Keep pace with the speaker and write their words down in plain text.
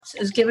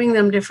is giving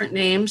them different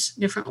names,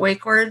 different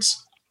wake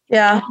words.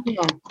 Yeah. And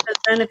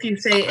then if you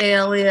say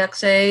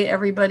ALEXA,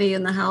 everybody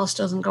in the house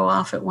doesn't go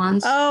off at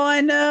once. Oh,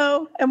 I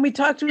know. And we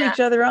talk to each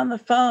other on the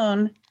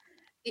phone,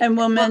 and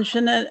we'll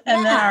mention it,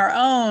 and then our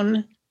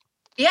own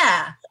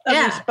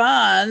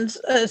response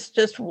is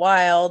just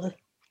wild.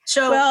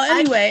 So, well,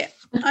 anyway,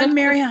 I'm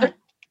Mary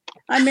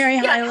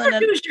Hyland.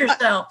 Introduce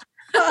yourself.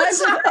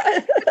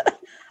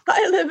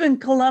 I live in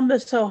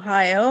Columbus,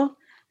 Ohio,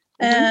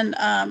 and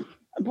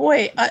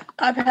boy,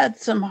 I've had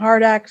some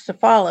hard acts to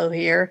follow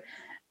here.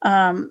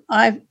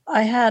 I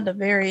had a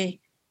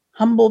very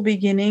humble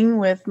beginning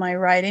with my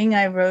writing.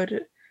 I wrote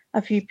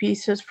a few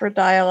pieces for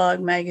Dialogue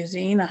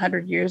magazine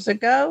 100 years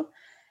ago,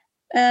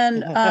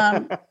 and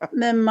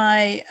then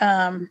my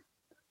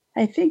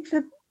I think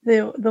that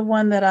the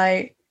one that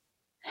I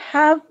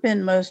have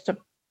been most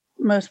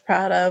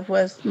proud of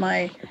was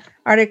my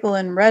article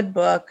in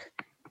Redbook.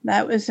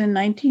 That was in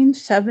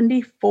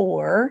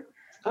 1974.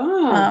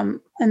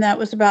 And that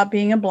was about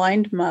being a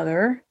blind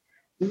mother.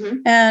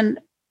 And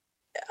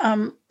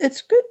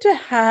it's good to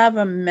have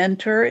a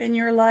mentor in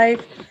your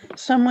life,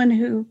 someone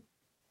who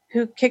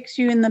kicks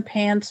you in the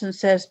pants and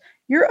says,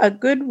 you're a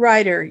good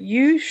writer.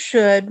 You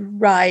should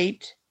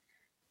write.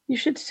 You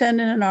should send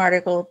in an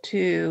article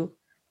to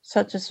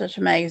such and such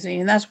a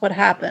magazine. And that's what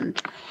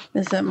happened,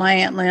 is that my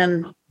Aunt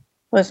Lynn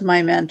was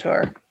my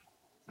mentor.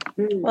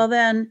 Well,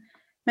 then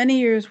many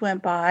years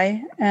went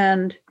by,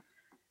 and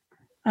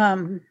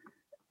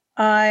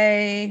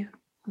I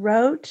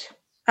wrote,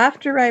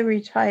 after I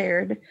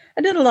retired,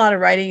 I did a lot of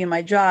writing in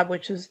my job,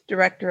 which was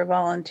director of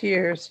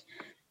volunteers,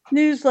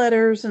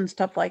 newsletters and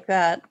stuff like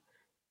that.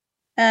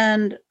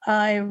 And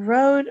I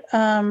wrote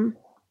a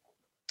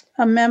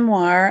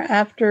memoir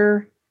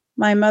after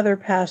my mother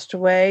passed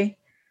away.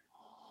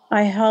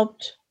 I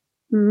helped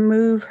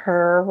move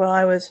her. Well,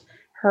 I was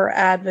her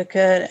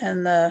advocate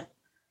and the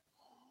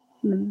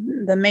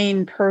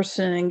main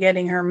person in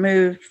getting her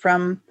moved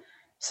from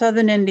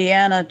Southern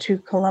Indiana to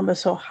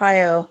Columbus,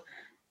 Ohio,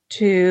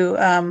 to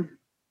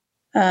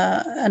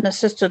an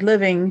assisted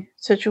living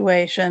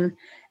situation.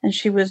 And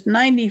she was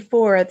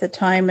 94 at the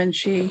time, and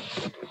she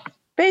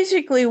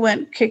basically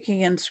went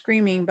kicking and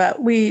screaming.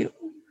 But we,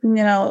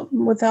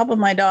 with the help of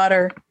my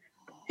daughter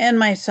and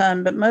my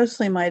son, but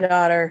mostly my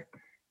daughter,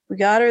 we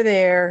got her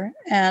there.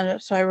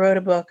 And so I wrote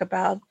a book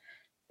about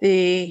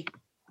the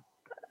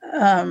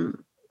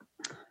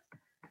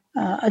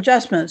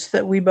adjustments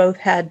that we both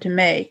had to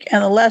make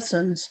and the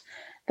lessons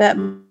that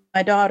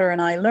my daughter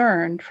and I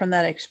learned from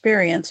that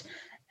experience.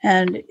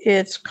 And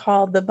it's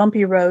called The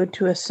Bumpy Road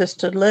to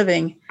Assisted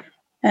Living,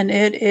 and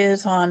it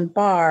is on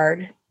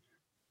Bard.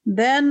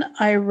 Then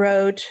I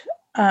wrote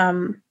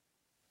a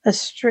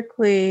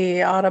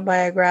strictly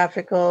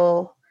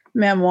autobiographical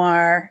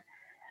memoir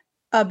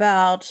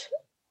about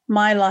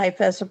my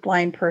life as a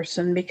blind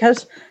person,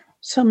 because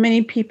so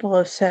many people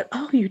have said,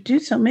 oh, you do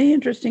so many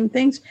interesting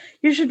things,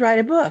 you should write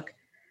a book.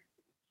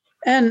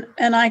 And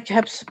I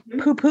kept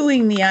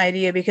poo-pooing the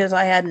idea because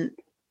I hadn't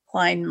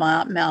climbed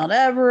Mount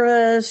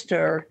Everest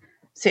or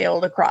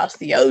sailed across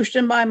the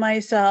ocean by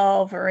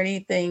myself or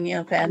anything,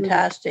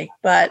 fantastic.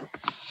 But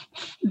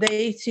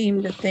they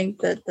seem to think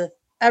that the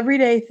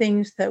everyday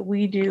things that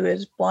we do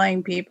as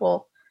blind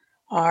people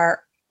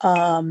are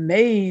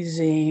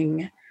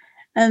amazing.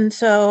 And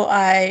so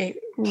I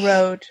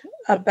wrote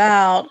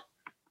about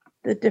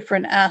the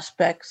different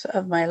aspects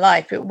of my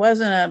life. It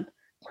wasn't a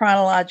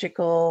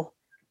chronological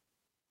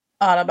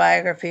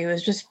autobiography. It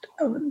was just,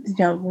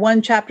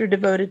 one chapter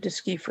devoted to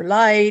Ski for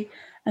Light,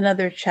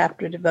 another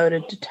chapter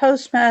devoted to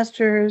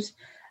Toastmasters,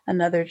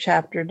 another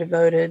chapter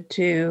devoted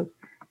to,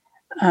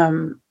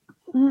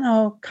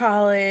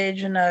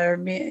 college, another,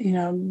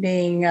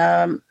 being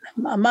a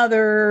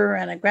mother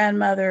and a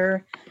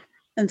grandmother.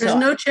 And there's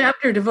no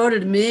chapter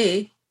devoted to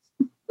me.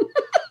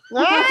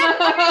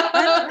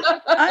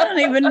 I don't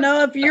even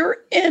know if you're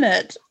in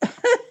it.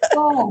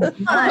 So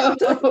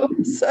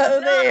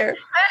there.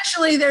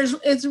 Actually,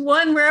 it's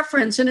one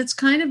reference, and it's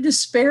kind of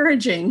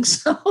disparaging.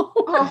 So,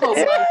 my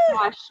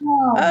gosh!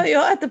 Oh,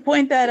 you'll have to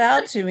point that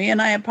out to me,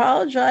 and I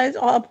apologize.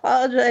 I'll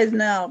apologize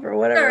now for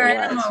whatever. All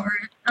right, it was.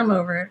 I'm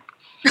over it.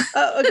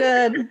 Oh,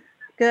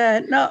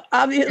 good. No,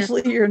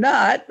 obviously you're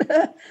not,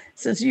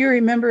 since you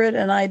remember it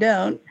and I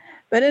don't.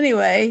 But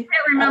anyway, I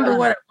can't remember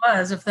what it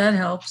was, if that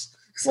helps.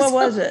 What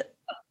was it?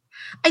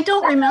 I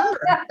don't remember.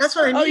 That's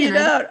what I mean. Oh, you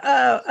don't?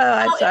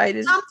 I'm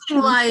sorry. Something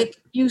like,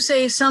 you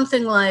say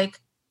something like,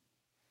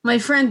 my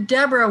friend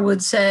Deborah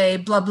would say,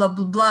 blah, blah,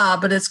 blah, blah,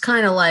 but it's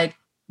kind of like,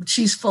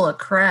 she's full of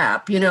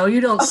crap. You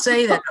don't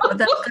say that, but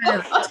that's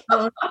kind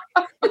of.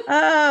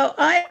 Oh,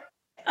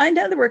 I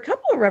know there were a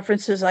couple of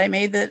references I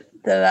made that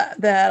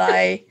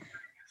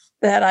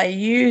I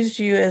used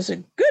you as a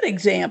good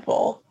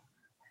example.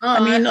 I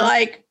mean,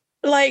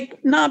 like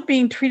not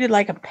being treated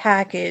like a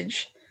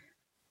package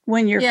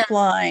when you're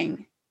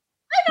flying.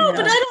 I know,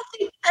 but I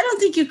don't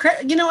think you.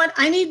 You know what?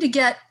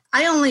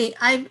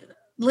 I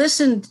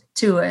listened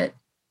to it.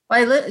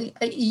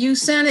 You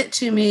sent it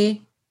to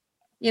me,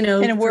 in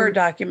a Word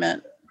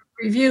document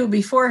review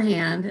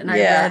beforehand, and I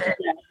read it.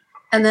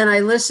 and then I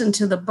listened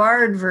to the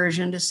Bard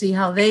version to see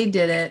how they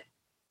did it.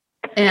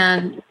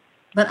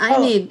 But I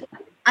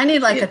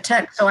need like a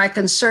text so I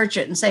can search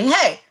it and say,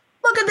 hey,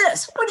 look at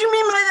this. What do you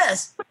mean by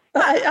this?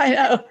 I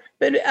know,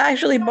 but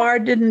actually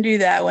Bard didn't do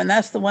that one.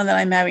 That's the one that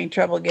I'm having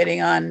trouble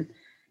getting on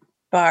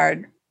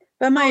Bard.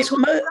 But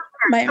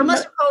it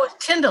was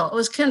Kindle. It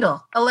was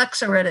Kindle.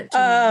 Alexa read it to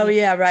me. Oh,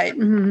 yeah, right.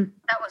 Mm-hmm.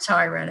 That was how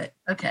I read it.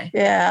 Okay.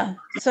 Yeah.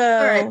 So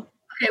all right. Okay,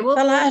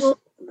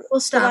 we'll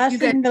stop. You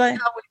guys know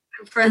we've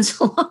been friends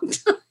a long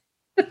time.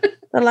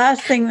 The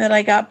last thing that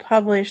I got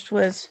published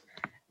was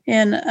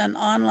in an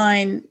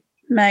online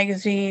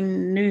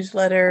magazine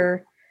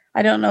newsletter.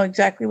 I don't know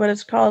exactly what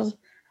it's called.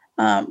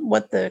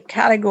 What the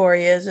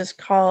category is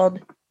called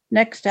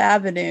Next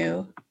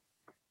Avenue.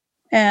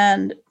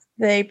 And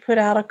they put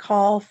out a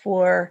call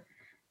for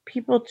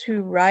people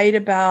to write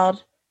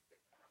about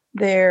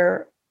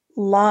their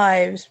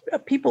lives,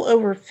 people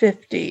over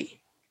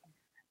 50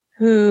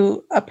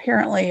 who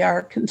apparently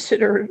are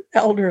considered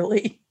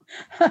elderly.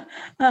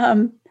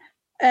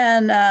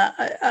 And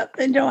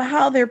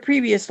how their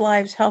previous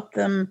lives helped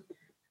them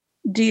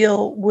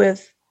deal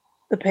with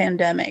the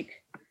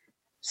pandemic.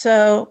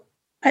 So,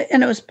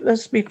 and it was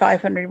supposed to be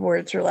 500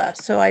 words or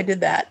less. So I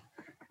did that,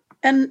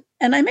 and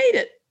I made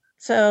it.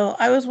 So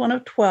I was one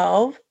of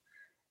 12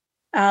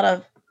 out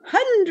of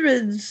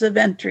hundreds of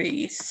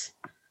entries,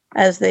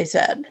 as they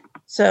said.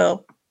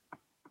 So,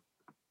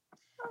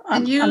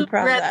 and you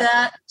read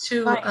that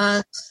to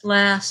us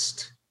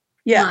last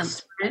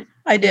month, right?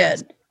 I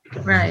did.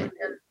 Right. It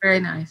was very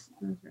nice.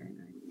 It was very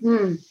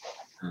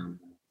nice.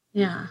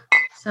 Yeah.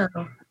 So,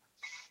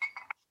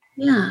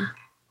 yeah.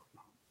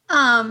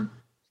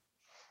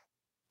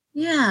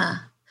 Yeah.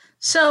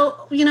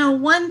 So,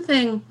 one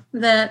thing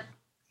that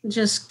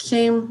just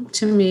came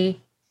to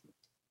me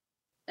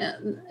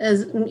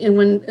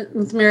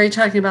with Mary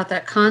talking about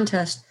that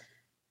contest,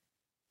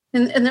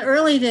 in the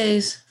early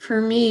days,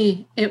 for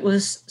me, it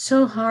was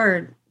so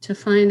hard to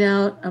find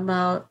out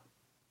about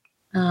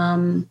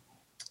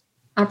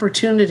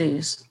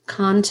opportunities,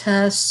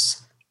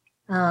 contests,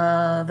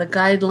 the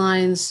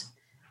guidelines.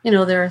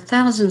 There are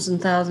thousands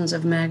and thousands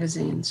of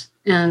magazines.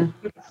 And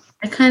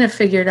I kind of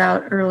figured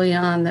out early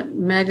on that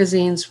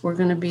magazines were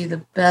going to be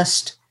the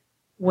best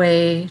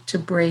way to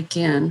break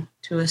in,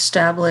 to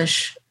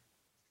establish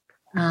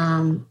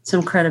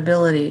some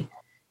credibility.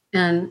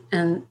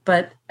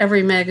 But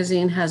every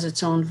magazine has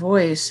its own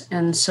voice.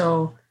 And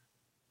so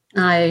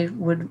I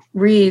would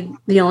read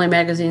the only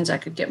magazines I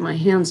could get my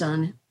hands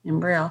on in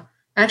Braille.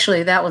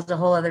 Actually, that was a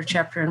whole other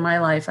chapter in my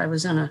life. I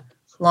was in a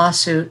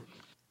lawsuit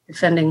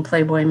defending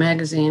Playboy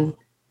magazine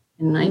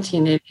in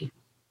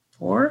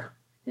 1984,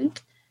 I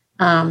think,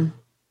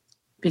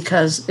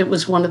 because it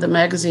was one of the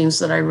magazines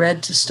that I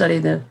read to study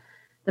the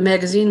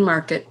magazine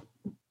market.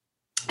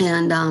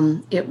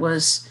 And it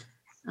was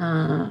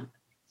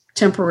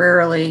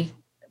temporarily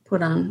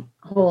put on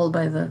hold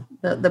by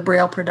the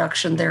Braille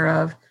production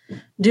thereof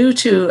due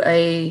to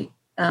a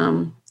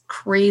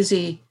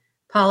crazy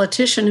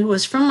politician who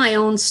was from my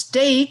own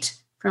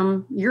state,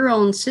 from your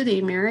own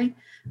city, Mary.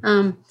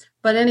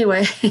 But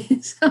anyway,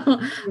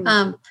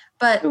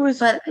 but who was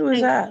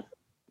that?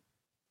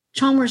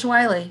 Chalmers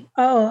Wiley.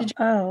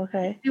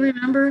 Okay. Do you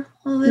remember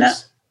all this? No.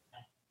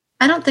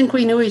 I don't think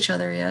we knew each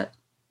other yet.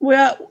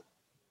 Well,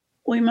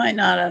 we might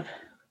not have.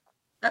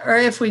 Or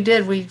if we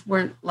did, we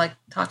weren't like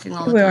talking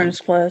all the time. We weren't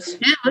as close.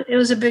 Yeah, it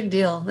was a big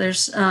deal.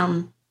 There's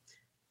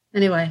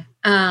anyway.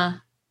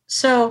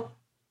 So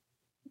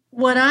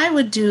what I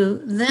would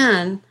do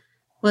then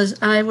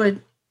was I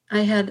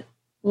had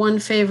one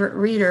favorite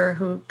reader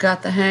who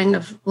got the hang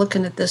of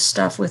looking at this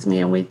stuff with me,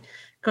 and we'd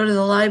go to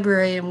the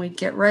library and we'd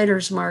get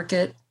Writer's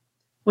Market,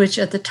 which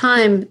at the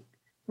time,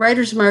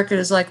 Writer's Market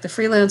is like the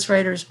freelance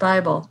writer's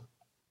Bible.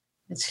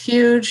 It's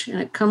huge and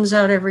it comes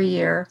out every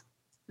year.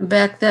 And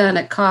back then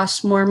it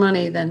cost more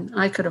money than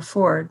I could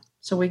afford.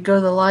 So we'd go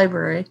to the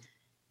library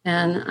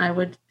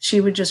and she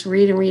would just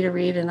read and read and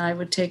read, and I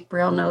would take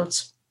Braille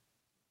notes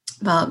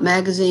about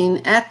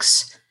magazine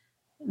X.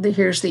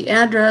 Here's the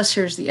address,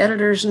 here's the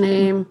editor's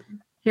name,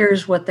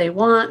 here's what they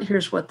want,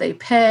 here's what they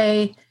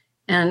pay.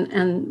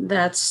 And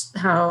that's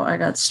how I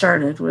got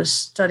started, was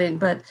studying.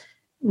 But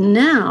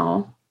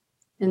now,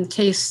 in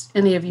case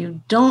any of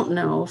you don't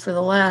know, for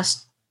the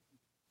last,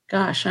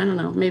 I don't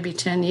know, maybe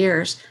 10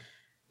 years,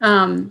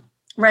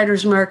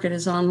 Writer's Market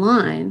is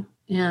online.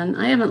 And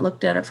I haven't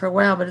looked at it for a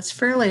while, but it's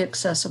fairly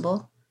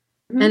accessible.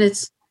 Mm-hmm. And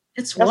it's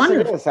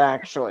wonderful. It is,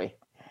 actually.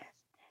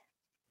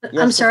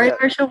 I'm sorry,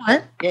 Marcia,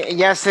 what?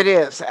 Yes, it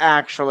is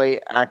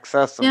actually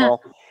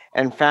accessible.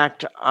 Yeah. In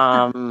fact,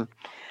 I'm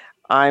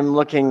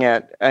looking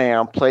at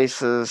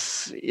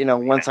places,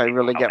 once I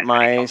really get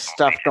my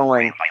stuff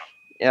going,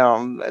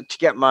 to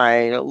get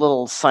my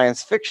little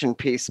science fiction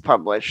piece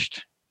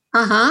published.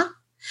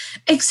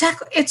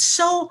 Exactly. It's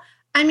so,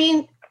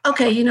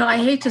 okay, I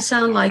hate to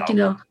sound like,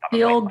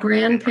 the old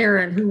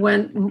grandparent who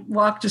went and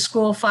walked to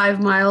school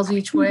 5 miles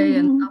each way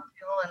and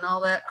uphill and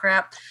all that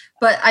crap.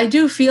 But I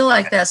do feel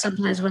like that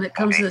sometimes when it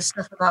comes to this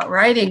stuff about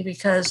writing,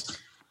 because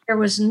there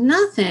was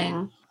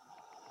nothing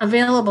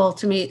available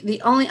to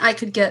me. I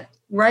could get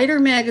Writer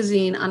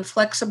magazine on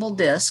flexible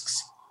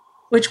discs,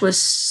 which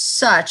was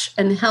such,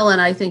 and Helen,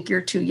 I think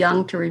you're too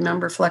young to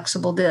remember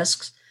flexible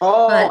discs.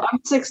 Oh, but, I'm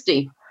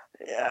 60.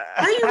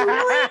 Are you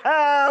really?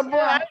 Boy,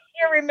 I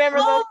can't remember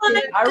Oh those.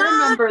 my I God.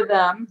 remember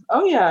them.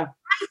 Oh yeah.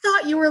 I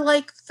thought you were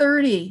like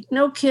 30.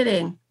 No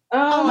kidding.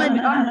 Oh, my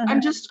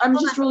I'm just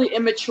really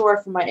immature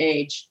for my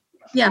age.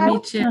 Yeah, me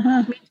too.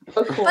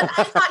 Oh, cool. But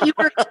I thought you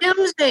were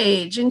Kim's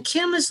age, and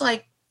Kim is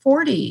like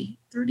 40,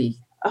 30.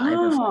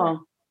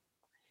 Oh.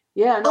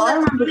 Yeah, no, I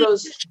remember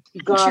those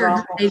god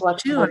awful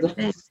flexible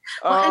discs.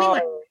 Well,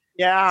 anyway.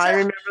 Yeah, I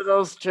remember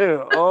those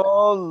too.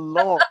 Oh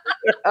Lord.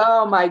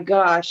 Oh my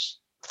gosh.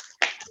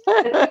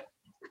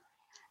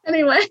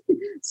 Anyway,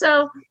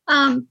 so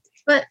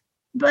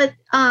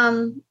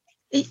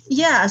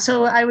yeah,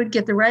 so I would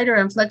get the Writer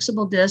on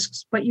flexible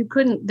discs, but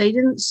they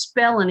didn't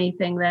spell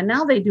anything then.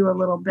 Now they do a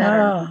little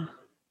better.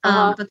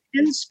 But they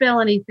didn't spell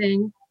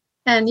anything.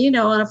 And,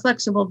 on a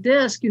flexible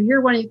disc, you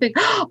hear one and you think,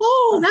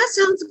 oh, that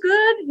sounds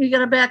good. You got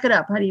to back it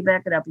up. How do you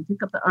back it up? You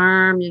pick up the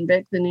arm, you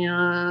back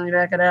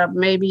it up.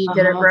 Maybe you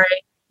get it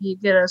right. You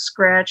get a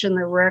scratch in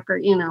the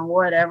record,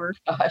 whatever.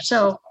 Gosh.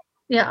 So,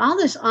 yeah, all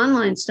this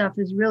online stuff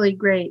is really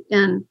great.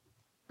 And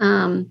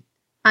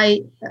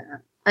I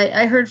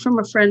heard from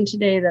a friend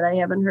today that I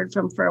haven't heard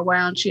from for a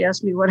while, and she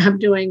asked me what I'm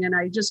doing. And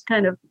I just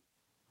kind of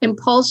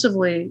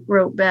impulsively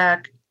wrote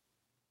back,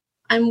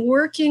 I'm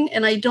working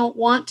and I don't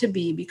want to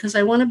be, because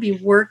I want to be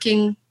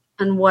working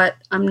on what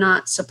I'm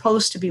not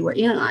supposed to be.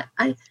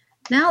 I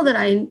now that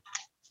I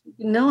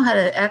know how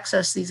to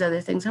access these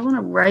other things, I want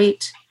to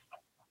write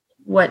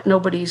what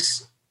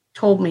nobody's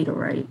told me to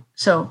write.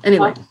 So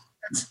anyway,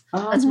 that's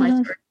my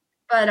story.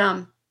 But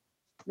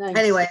nice.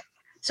 Anyway,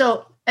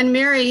 so, and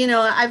Mary,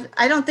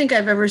 I don't think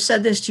I've ever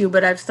said this to you,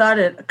 but I've thought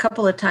it a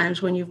couple of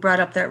times when you've brought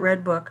up that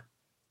red book.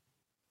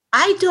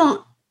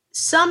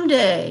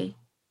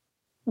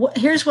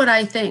 Here's what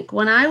I think.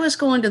 When I was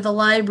going to the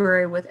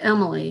library with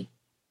Emily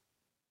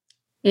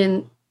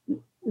in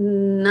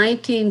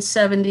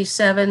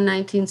 1977,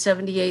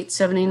 1978,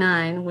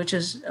 79, which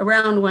is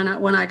around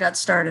when I got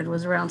started,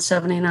 was around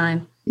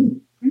 79.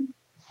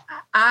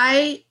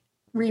 I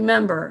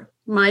remember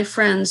my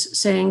friends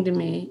saying to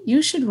me,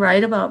 you should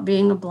write about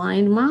being a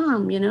blind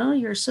mom.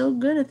 You're so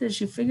good at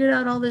this. You figured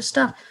out all this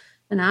stuff.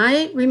 And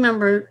I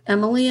remember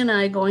Emily and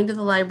I going to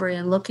the library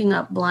and looking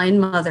up blind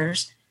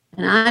mothers.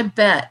 And I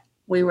bet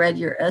we read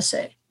your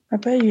essay. I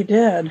bet you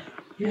did.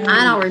 Yeah.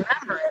 I don't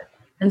remember it.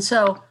 And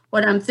so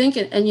what I'm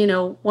thinking,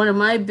 and one of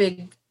my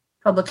big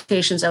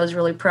publications I was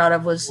really proud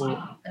of was an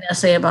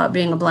essay about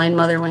being a blind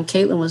mother when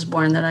Caitlin was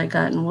born that I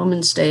got in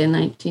Women's Day in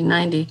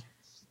 1990.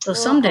 So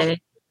someday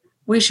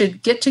we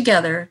should get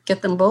together,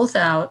 get them both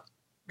out,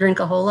 drink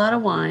a whole lot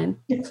of wine.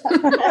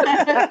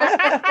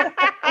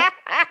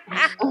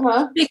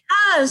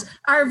 Because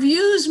our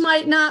views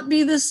might not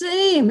be the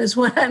same, is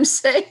what I'm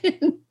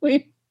saying.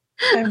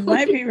 It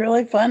might be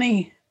really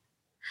funny.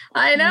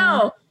 I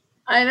know.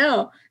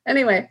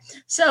 Anyway,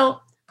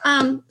 so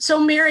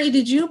Mary,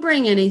 did you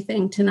bring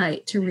anything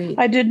tonight to read?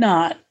 I did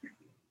not.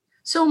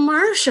 So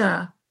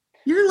Marcia,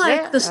 you're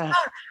like the star.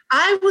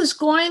 I was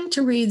going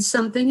to read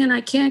something and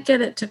I can't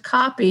get it to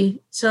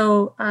copy,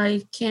 so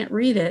I can't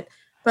read it.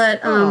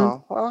 But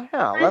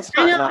that's not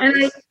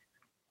nice.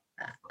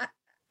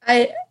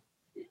 And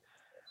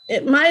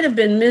it might have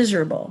been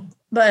miserable,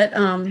 but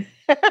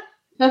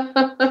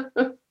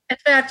in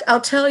fact,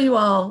 I'll tell you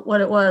all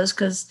what it was,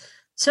 because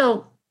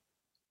all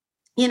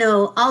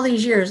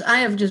these years, I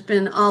have just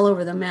been all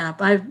over the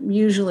map. I've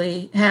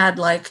usually had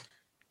like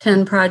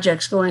 10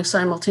 projects going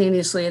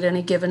simultaneously at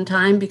any given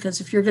time,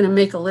 because if you're going to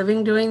make a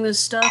living doing this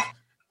stuff,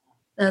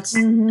 that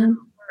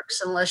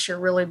works unless you're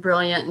really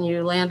brilliant and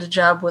you land a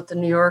job with the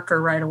New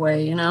Yorker right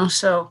away,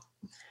 So,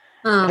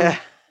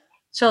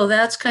 so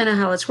that's kind of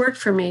how it's worked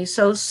for me.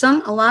 So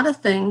a lot of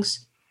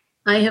things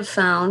I have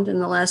found in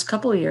the last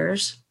couple of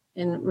years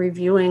in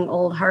reviewing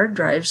old hard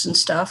drives and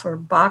stuff, or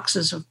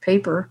boxes of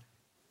paper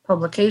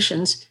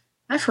publications,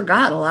 I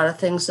forgot a lot of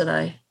things that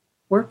I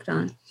worked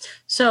on.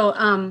 So,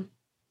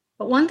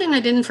 but one thing I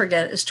didn't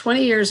forget is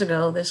 20 years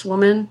ago, this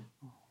woman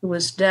who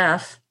was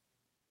deaf,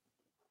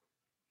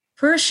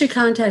 first she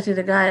contacted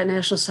a guy at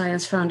National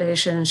Science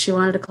Foundation and she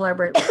wanted to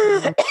collaborate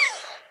with him.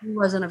 He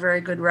wasn't a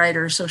very good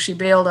writer, so she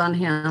bailed on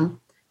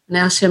him and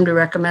asked him to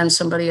recommend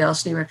somebody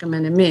else, and he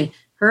recommended me.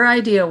 Her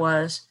idea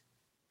was,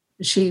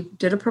 she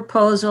did a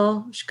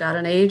proposal, she got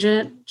an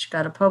agent, she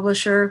got a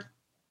publisher.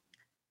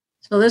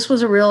 So this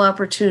was a real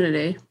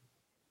opportunity.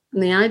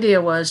 And the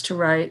idea was to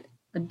write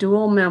a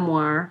dual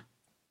memoir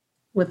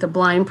with a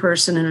blind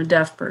person and a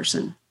deaf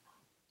person,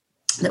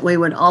 that we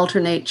would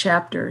alternate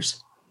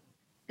chapters.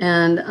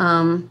 And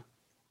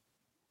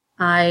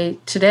I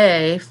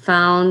today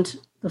found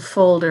the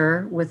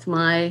folder with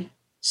my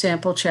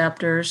sample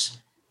chapters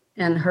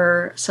and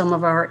some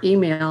of our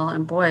email,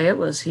 and boy, it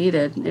was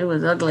heated. It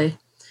was ugly.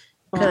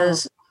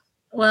 Because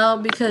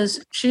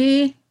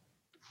she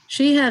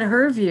had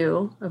her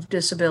view of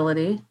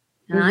disability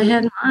and I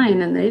had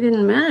mine, and they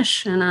didn't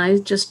mesh. And I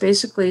just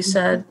basically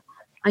said,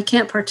 I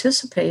can't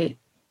participate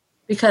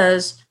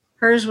because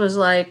hers was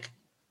like,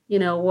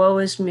 woe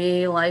is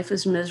me, life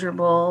is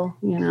miserable,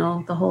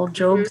 the whole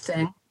Job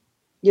thing.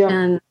 Yeah.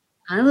 And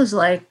I was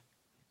like,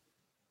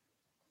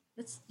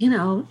 it's,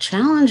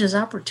 challenge is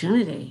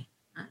opportunity.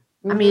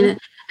 I mean,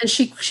 and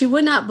she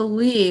would not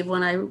believe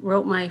when I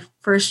wrote my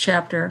first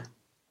chapter,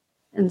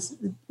 and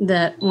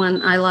that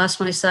when I lost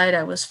my sight,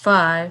 I was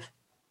 5,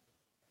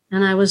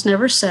 and I was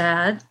never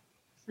sad,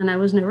 and I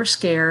was never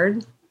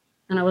scared,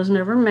 and I was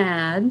never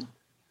mad.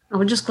 I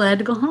was just glad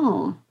to go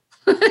home.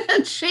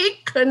 And she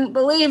couldn't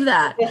believe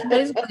that. She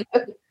basically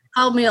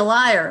called me a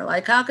liar.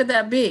 Like, how could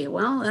that be?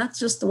 Well, that's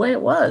just the way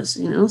it was,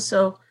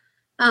 So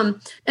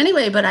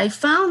anyway, but I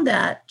found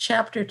that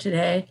chapter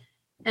today,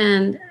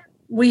 and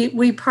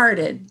we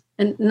parted,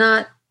 and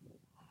not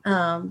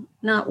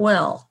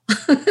well.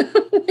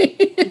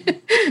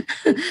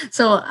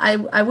 So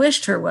I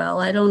wished her well.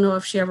 I don't know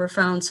if she ever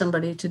found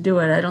somebody to do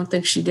it. I don't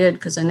think she did,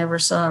 because I never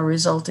saw a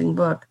resulting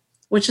book,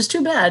 which is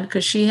too bad,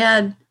 because she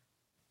had,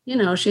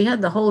 she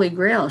had the Holy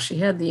Grail. She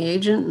had the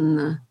agent and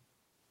the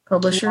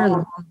publisher and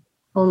the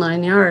whole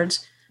 9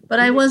 yards. But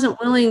I wasn't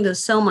willing to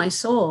sell my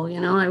soul.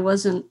 I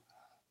wasn't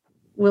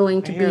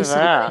willing to be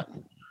somebody.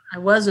 I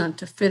wasn't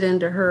to fit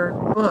into her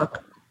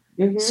book.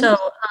 So,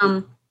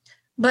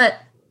 but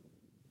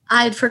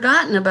I'd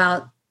forgotten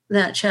about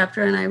that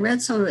chapter, and I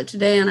read some of it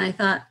today, and I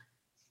thought,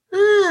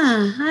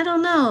 I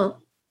don't know,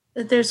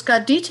 that there's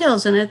got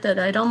details in it that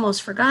I'd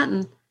almost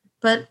forgotten.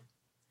 But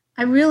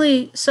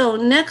so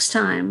next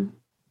time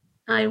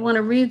I want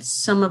to read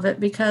some of it,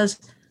 because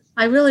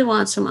I really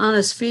want some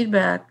honest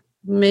feedback.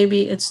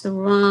 Maybe it's the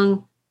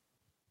wrong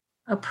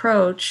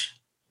approach.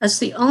 That's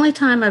the only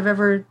time I've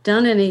ever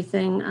done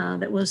anything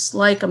that was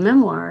like a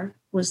memoir,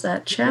 was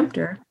that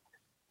chapter.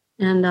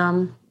 And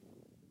I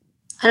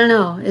don't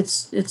know,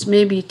 it's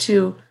maybe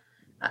too,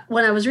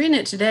 when I was reading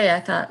it today, I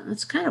thought,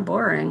 it's kind of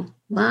boring.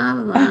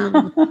 Blah, blah,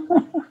 blah.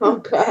 Oh,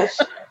 gosh.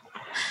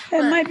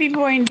 It might be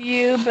boring to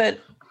you, but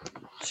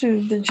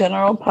to the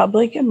general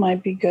public, it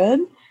might be good.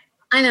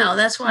 I know,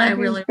 that's why I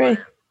really great.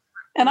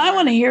 And I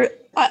want to hear,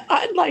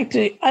 I'd like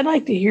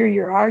to hear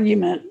your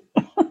argument.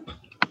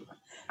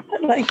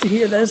 I'd like to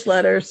hear those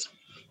letters.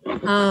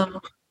 Oh,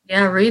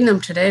 yeah, reading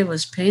them today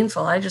was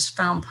painful. I just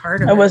found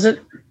part of it. Was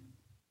it?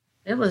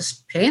 It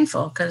was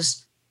painful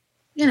because,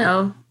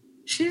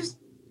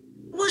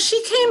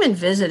 she came and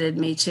visited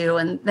me too.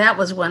 And that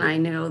was when I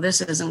knew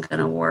this isn't going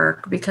to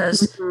work,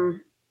 because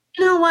you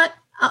know what?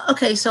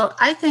 Okay, so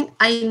I think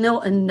I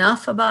know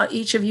enough about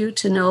each of you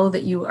to know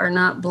that you are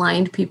not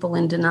blind people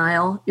in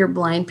denial. You're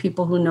blind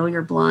people who know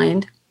you're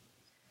blind.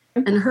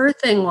 And her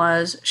thing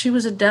was, she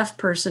was a deaf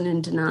person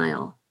in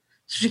denial.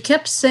 So she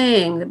kept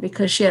saying that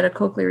because she had a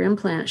cochlear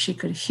implant, she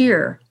could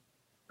hear.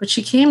 But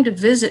she came to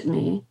visit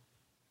me,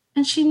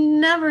 and she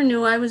never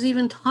knew I was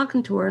even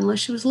talking to her unless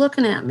she was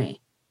looking at me.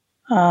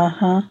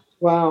 Wow.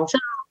 So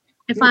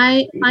if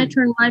I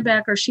turned my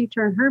back or she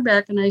turned her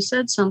back and I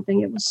said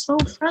something, it was so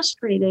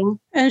frustrating.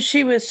 And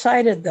she was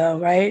sighted, though,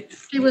 right?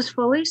 She was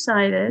fully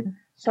sighted,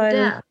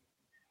 deaf,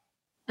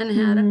 and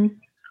had a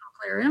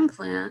cochlear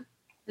implant.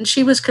 And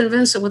she was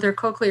convinced that with her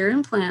cochlear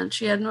implant,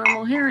 she had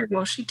normal hearing.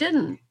 Well, she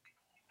didn't.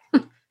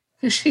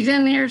 She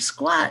didn't hear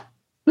squat.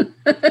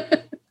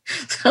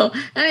 So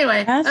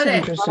anyway, that's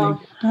interesting.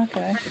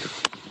 Okay.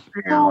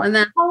 So, and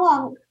then, how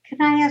long?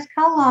 Can I ask,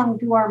 how long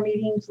do our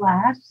meetings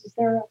last? Is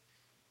there a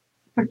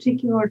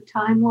particular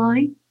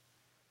timeline?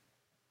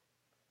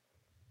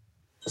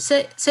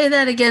 say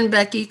that again,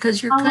 Becky,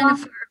 because you're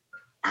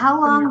How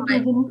long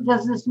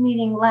does this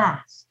meeting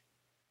last?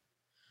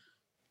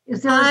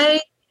 Is there?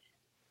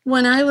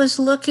 When I was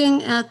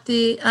looking at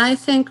I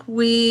think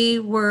we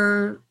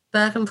were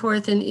back and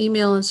forth in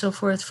email and so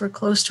forth for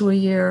close to a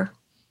year.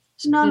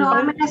 No,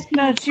 I'm asking.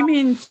 No, she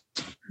means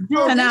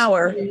an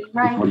hour.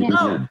 Right.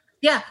 Oh,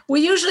 yeah.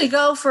 We usually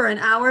go for an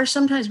hour.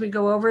 Sometimes we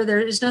go over.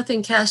 There is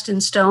nothing cast in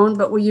stone,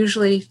 but we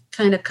usually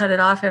kind of cut it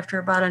off after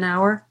about an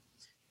hour.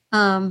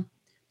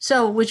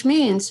 So, which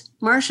means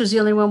Marcia's the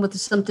only one with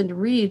something to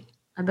read.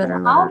 I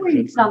better. I'll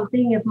read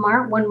something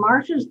when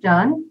Marcia's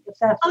done. If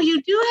that's. Oh,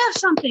 you do have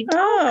something.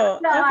 Oh,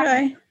 no,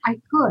 okay. I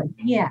could,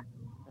 yeah.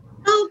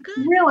 Oh,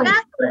 good. Really?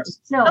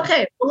 So,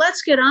 okay, well,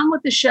 let's get on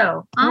with the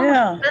show.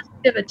 Yeah. With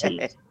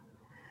festivities.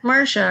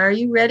 Marcia, are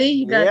you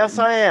ready? Yes,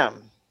 I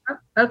am.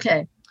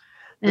 Okay.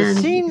 The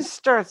scene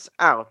starts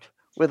out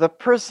with a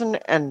person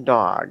and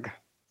dog.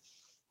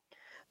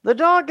 The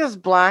dog is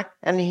black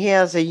and he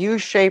has a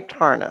U-shaped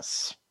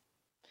harness.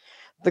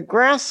 The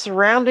grass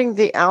surrounding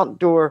the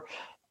outdoor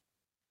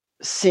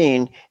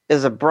scene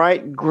is a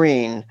bright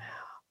green.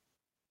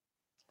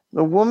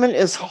 The woman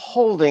is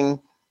holding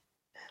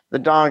the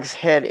dog's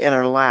head in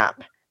her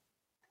lap,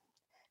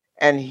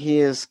 and he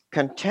is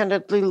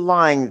contentedly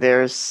lying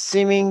there,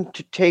 seeming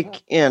to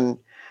take in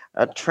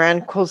a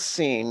tranquil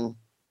scene,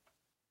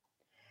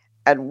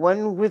 at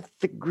one with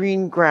the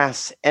green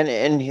grass and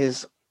in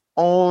his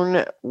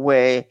own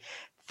way,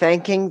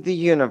 thanking the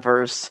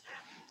universe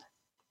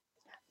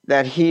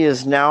that he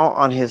is now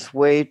on his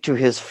way to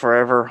his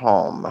forever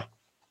home.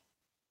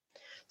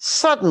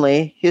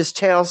 Suddenly, his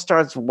tail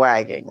starts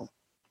wagging.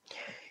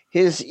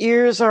 His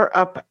ears are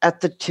up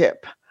at the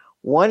tip,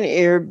 one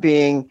ear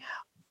being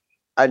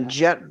a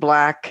jet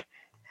black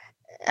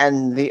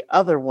and the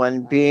other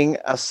one being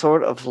a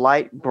sort of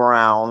light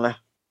brown.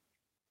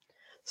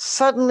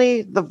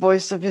 Suddenly, the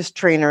voice of his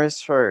trainer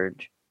is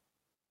heard.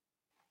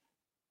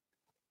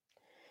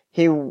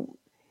 He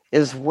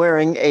is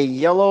wearing a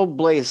yellow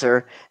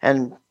blazer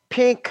and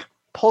pink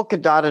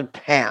polka-dotted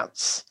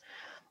pants.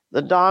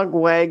 The dog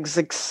wags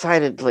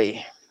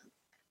excitedly,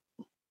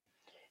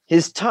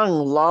 his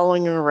tongue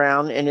lolling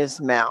around in his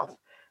mouth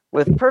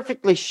with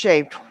perfectly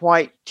shaped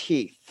white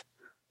teeth.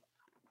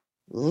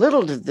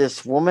 Little did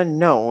this woman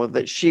know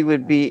that she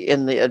would be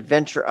in the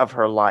adventure of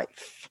her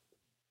life.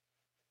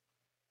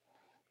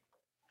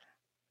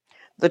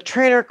 The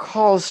trainer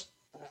calls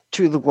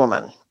to the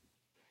woman.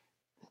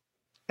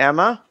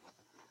 Emma?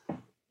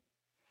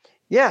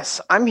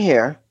 Yes, I'm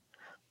here.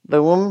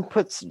 The woman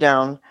puts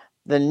down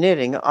the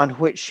knitting on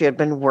which she had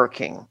been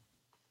working.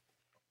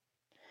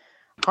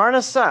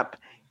 Harness up.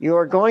 You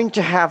are going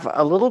to have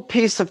a little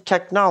piece of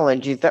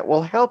technology that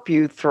will help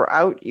you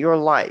throughout your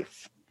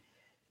life.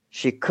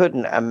 She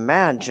couldn't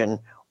imagine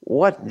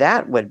what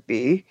that would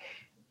be.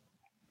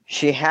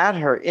 She had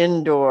her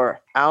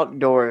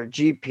indoor-outdoor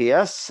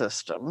GPS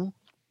system,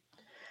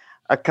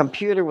 a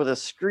computer with a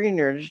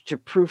screener to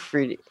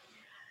proofread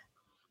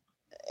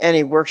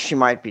any work she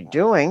might be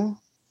doing,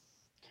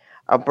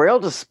 a braille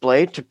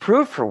display to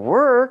proof her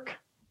work,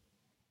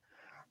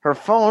 her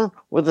phone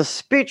with a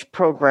speech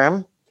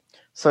program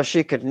so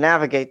she could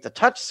navigate the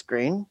touch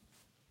screen.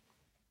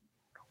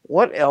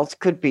 What else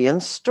could be in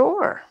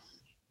store?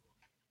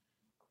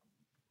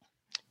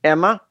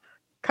 Emma,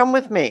 come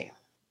with me.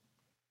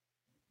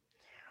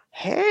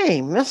 Hey,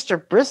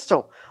 Mr.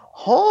 Bristol,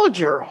 hold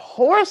your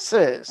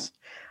horses.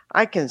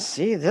 I can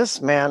see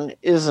this man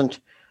isn't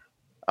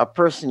a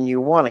person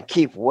you want to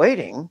keep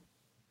waiting.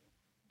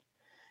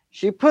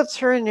 She puts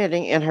her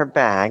knitting in her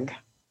bag,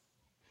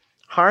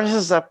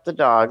 harnesses up the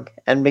dog,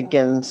 and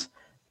begins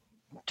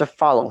to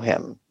follow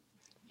him.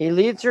 He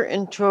leads her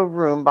into a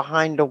room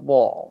behind a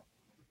wall.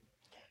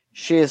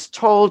 She is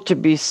told to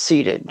be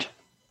seated.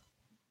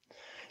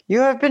 You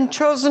have been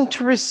chosen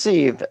to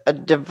receive a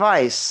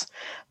device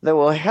that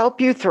will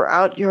help you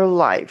throughout your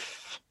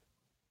life.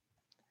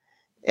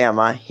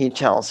 Emma, he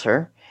tells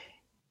her,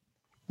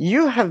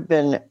 you have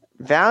been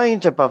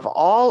valiant above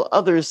all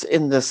others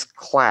in this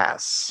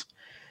class.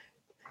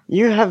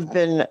 You have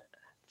been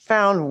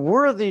found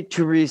worthy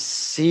to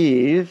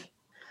receive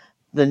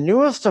the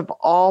newest of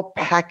all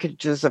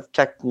packages of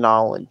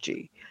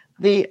technology,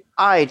 the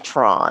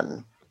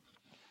iTron.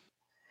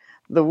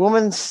 The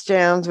woman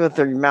stands with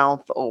her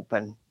mouth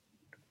open.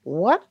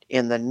 What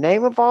in the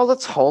name of all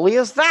that's holy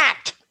is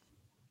that?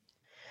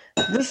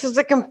 This is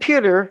a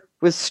computer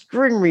with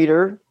screen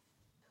reader,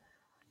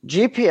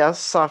 GPS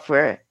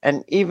software,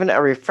 and even a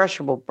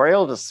refreshable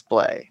braille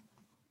display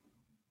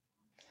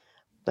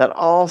that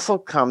also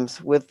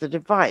comes with the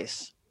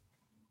device.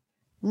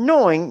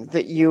 Knowing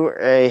that you are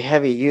a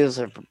heavy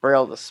user of a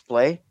braille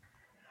display,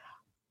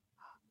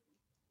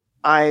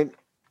 let's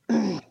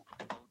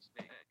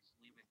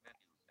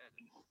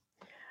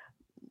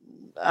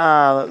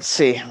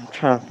see. I'm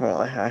trying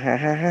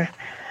to.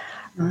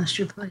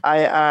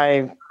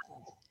 I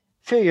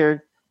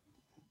figured.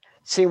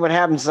 See, what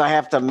happens is I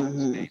have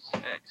to.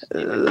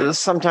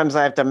 Sometimes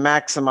I have to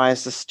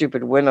maximize the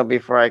stupid window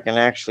before I can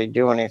actually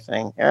do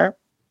anything here.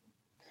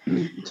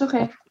 It's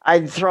okay.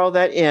 I'd throw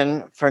that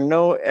in for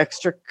no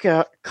extra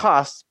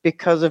cost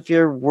because of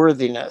your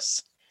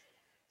worthiness.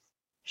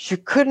 She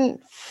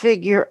couldn't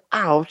figure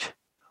out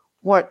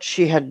what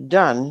she had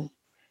done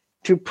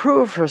to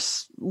prove her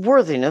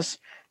worthiness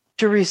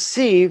to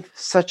receive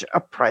such a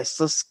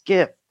priceless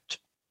gift.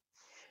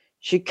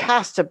 She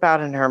cast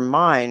about in her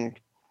mind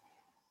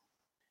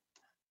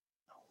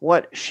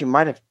what she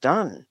might have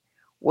done.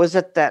 Was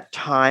at that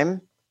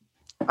time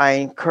I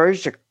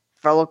encouraged a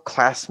fellow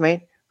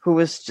classmate who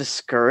was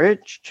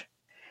discouraged?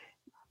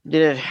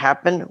 Did it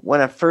happen when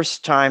a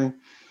first-time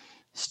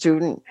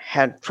student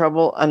had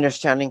trouble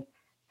understanding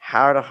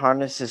how to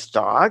harness his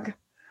dog?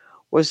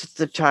 Was it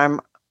the time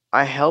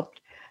I helped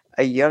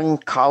a young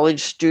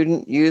college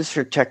student use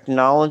her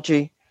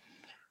technology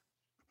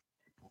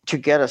to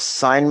get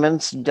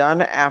assignments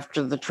done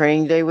after the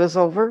training day was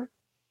over?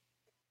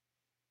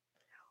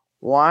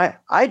 Why,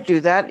 I do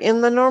that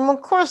in the normal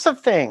course of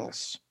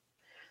things.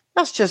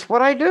 That's just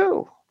what I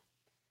do.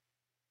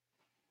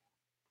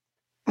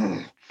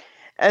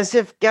 As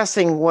if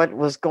guessing what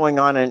was going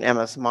on in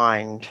Emma's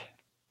mind,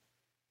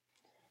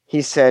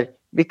 he said,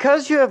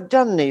 because you have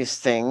done these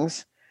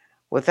things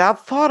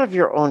without thought of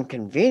your own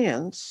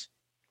convenience,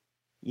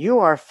 you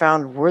are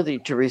found worthy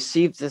to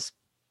receive this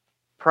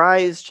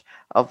prized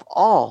of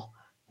all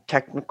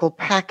technical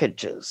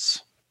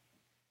packages.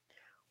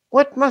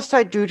 What must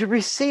I do to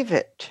receive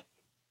it?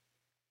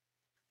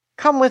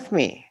 Come with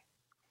me.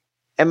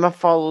 Emma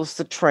follows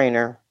the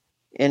trainer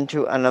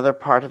into another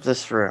part of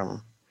this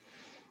room.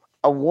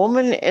 A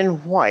woman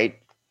in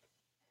white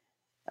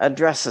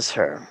addresses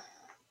her.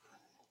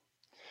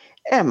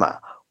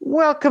 Emma,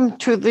 Welcome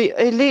to the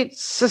elite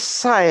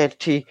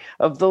society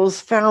of those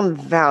found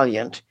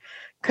valiant.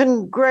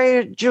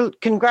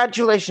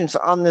 Congratulations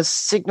on this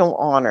signal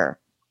honor.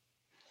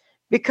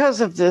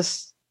 Because of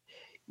this,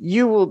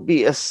 you will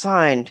be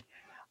assigned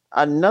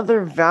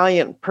another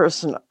valiant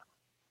person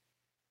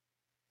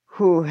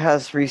who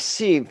has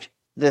received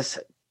this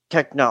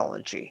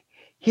technology.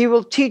 He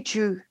will teach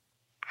you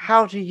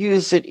how to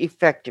use it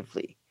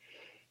effectively.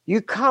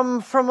 You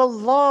come from a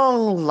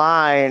long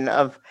line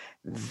of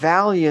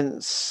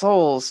valiant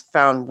souls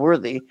found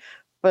worthy,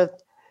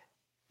 but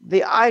the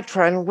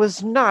Itron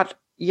was not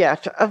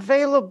yet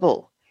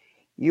available.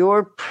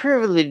 You're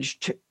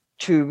privileged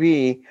to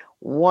be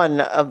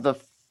one of the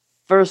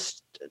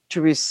first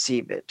to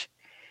receive it.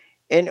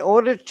 In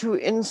order to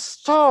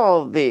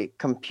install the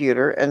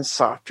computer and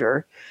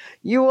software,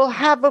 you will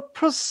have a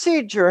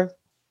procedure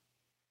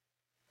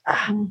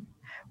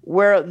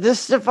where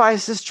this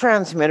device's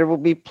transmitter will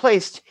be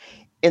placed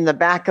in the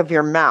back of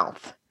your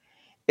mouth.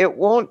 It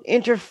won't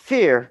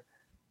interfere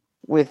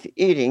with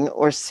eating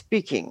or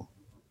speaking.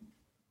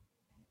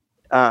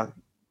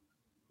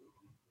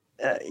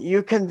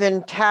 You can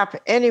then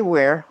tap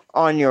anywhere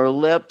on your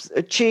lips,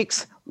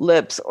 cheeks,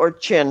 lips, or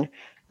chin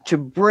to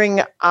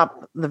bring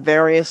up the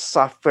various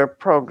software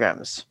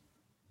programs.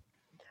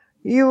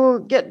 You will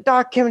get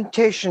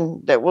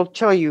documentation that will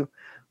tell you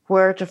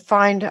where to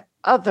find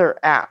other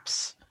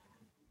apps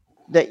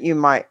that you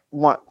might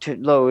want to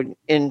load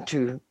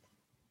into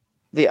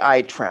the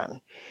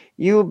Itron.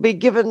 You will be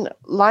given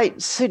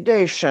light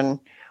sedation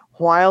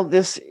while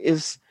this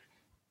is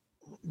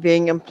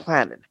being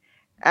implanted.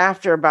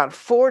 After about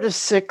 4 to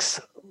 6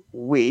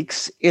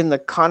 weeks in the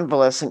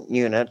convalescent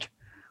unit,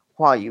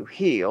 while you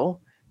heal,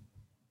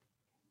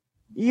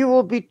 you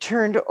will be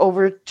turned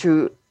over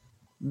to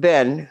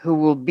Ben, who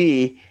will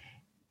be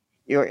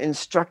your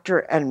instructor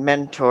and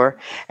mentor.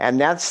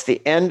 And that's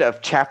the end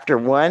of chapter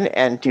 1.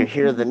 And to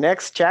hear the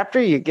next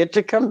chapter, you get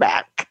to come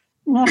back.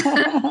 Ooh.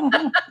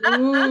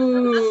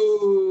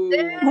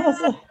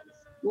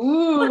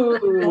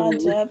 Ooh.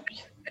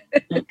 Concept.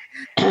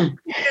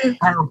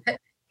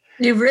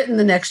 You've written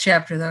the next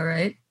chapter, though,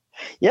 right?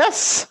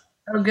 Yes.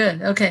 Oh,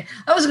 good. Okay.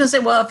 I was going to say,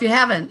 well, if you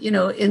haven't,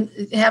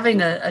 in having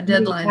a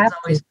deadline is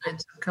always good.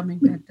 So coming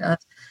back to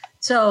us.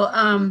 So,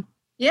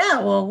 yeah.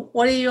 Well,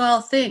 what do you all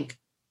think?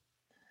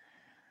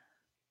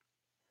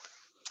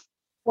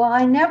 Well,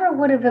 I never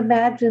would have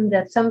imagined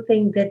that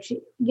something that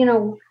she,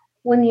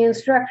 when the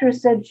instructor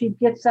said she'd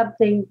get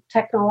something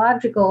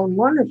technological and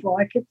wonderful,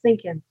 I kept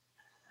thinking,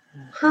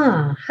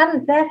 how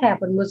did that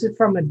happen? Was it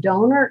from a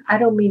donor? I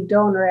don't mean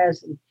donor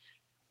as an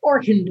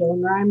organ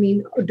donor. I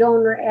mean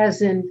donor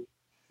as in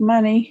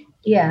money.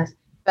 Yes.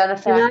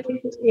 Benefit.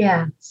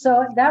 Yeah.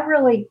 So that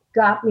really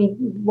got me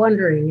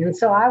wondering. And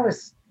so I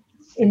was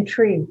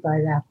intrigued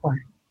by that part,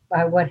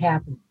 by what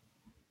happened.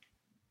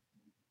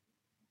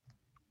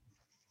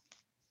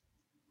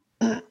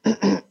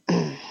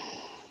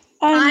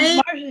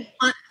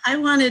 I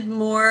wanted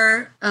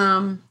more.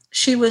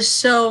 She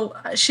was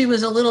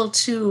a little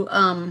too,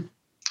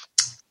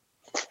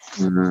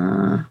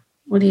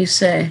 what do you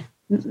say?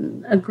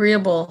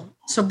 Agreeable,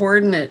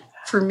 subordinate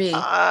for me.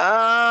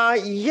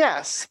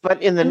 Yes, but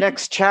in the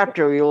next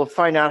chapter, you'll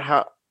find out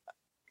how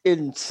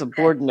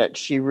insubordinate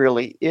she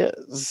really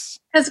is.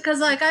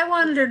 Because I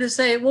wanted her to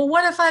say, well,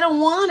 what if I don't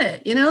want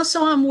it?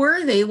 So I'm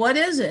worthy. What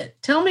is it?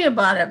 Tell me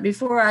about it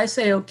before I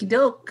say okie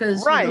doke.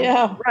 Because right.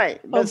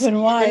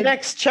 Open wide. The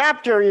next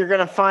chapter, you're going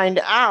to find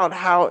out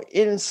how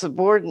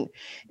insubordinate,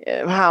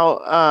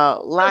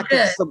 how lack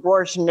of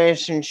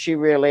subordination she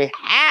really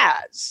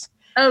has.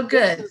 Oh,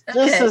 good.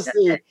 This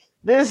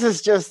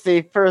is just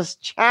the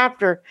first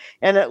chapter,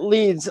 and it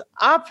leads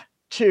up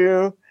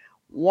to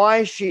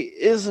why she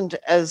isn't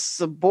as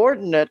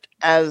subordinate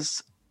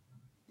as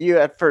you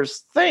at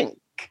first think.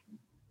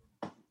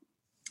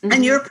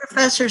 And your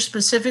professor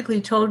specifically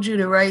told you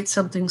to write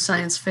something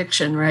science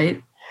fiction,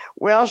 right?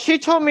 Well, she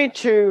told me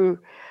to,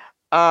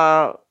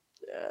 write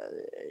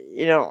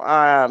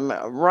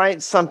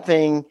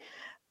something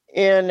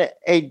in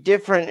a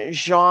different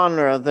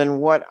genre than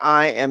what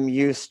I am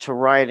used to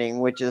writing,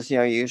 which is,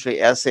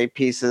 usually essay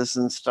pieces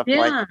and stuff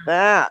like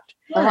that.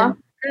 Uh-huh.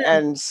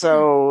 And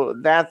so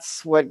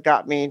that's what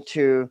got me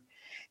to,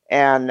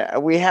 and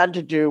we had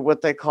to do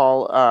what they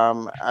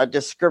call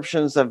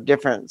descriptions of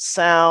different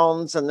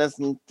sounds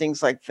and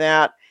things like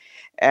that,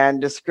 and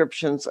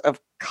descriptions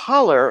of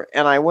color.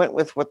 And I went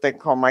with what they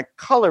call my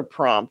color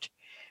prompt,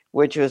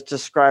 which was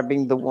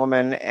describing the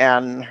woman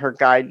and her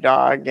guide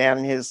dog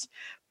and his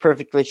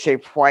perfectly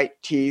shaped white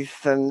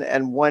teeth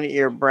and one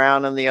ear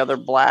brown and the other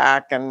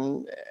black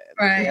and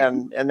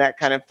that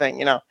kind of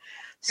thing,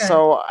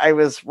 So I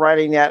was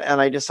writing that, and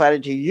I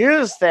decided to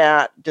use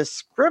that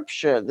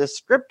descriptor,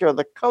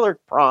 the color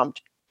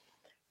prompt,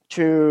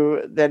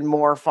 to then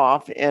morph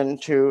off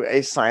into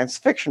a science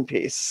fiction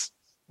piece.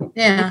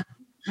 Yeah.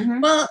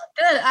 Mm-hmm. Well,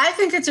 good. I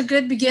think it's a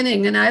good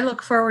beginning, and I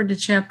look forward to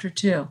chapter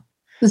 2.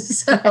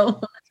 So,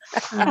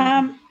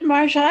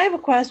 Marsha, I have a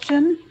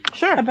question.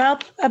 Sure.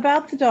 About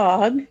the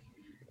dog.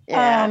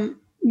 Yeah.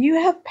 You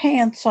have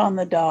pants on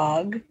the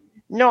dog.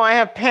 No, I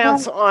have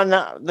pants on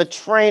the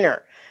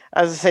trainer.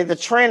 As I say, the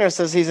trainer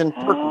says he's in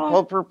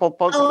purple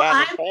polka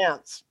dotted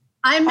pants.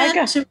 I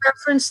meant to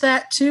reference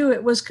that too.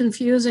 It was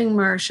confusing,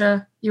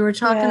 Marcia. You were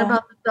talking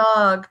about the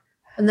dog,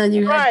 and then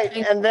you had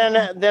and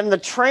then the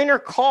trainer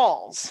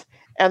calls,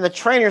 and the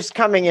trainer's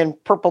coming in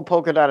purple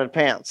polka dotted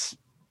pants.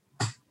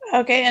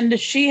 Okay, and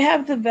does she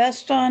have the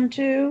vest on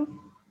too?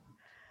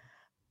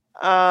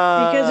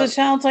 Because it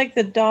sounds like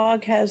the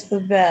dog has the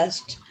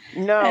vest.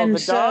 No, and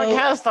the dog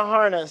has the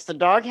harness. The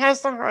dog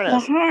has the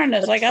harness. The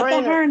harness. I got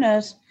the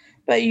harness,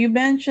 but you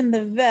mentioned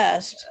the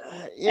vest.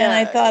 And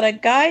I thought a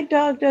guide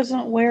dog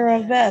doesn't wear a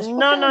vest.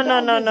 No.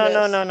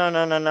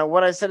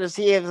 What I said is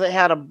he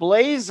had a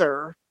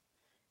blazer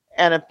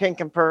and a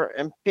pink and polka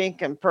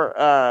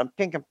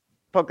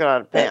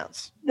dotted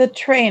pants. The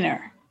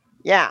trainer.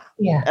 Yeah.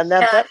 And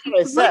that's what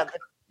I said.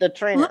 The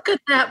trainer. Look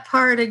at that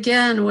part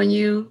again when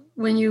you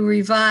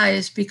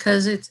revise,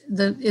 because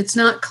it's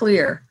not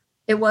clear.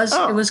 It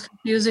was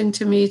confusing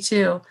to me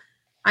too.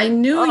 I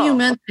knew you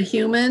meant the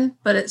human,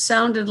 but it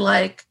sounded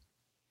like.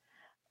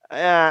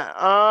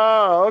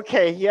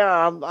 Okay.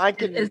 Yeah, I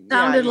could. It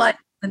sounded like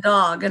the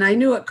dog, and I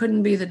knew it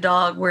couldn't be the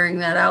dog wearing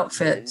that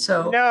outfit.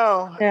 So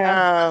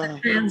the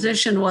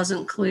transition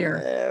wasn't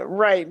clear.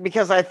 Right,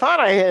 because I thought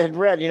I had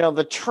read,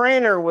 the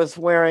trainer was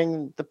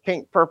wearing the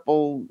pink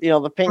purple,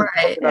 the pink.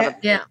 Right.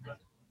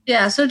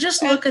 Yeah. So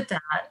just look at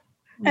that.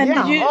 And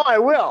I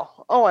will.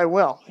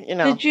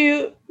 Did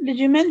you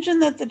mention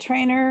that the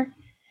trainer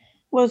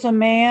was a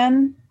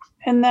man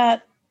in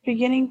that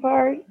beginning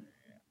part?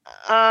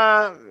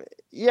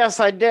 Yes,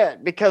 I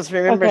did, because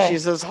remember she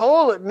says,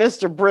 "Hold it,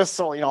 Mr.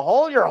 Bristol.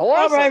 Hold your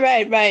horse." Oh,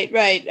 right.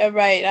 Right.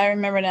 I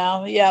remember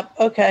now. Yep.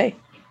 Okay.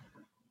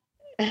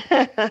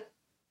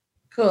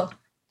 Cool.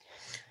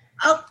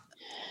 Oh,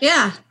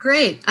 yeah,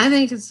 great. I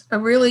think it's a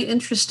really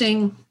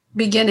interesting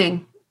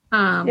beginning.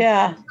 So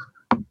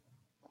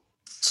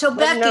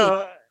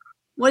Becky,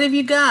 what have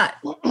you got?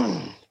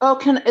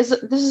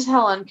 This is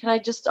Helen. Can I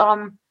just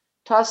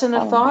toss in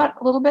a thought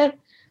a little bit?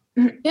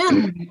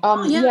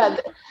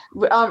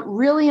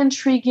 Really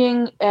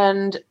intriguing,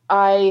 and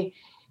I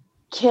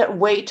can't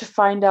wait to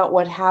find out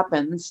what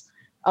happens.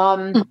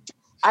 I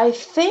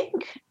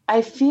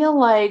feel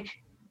like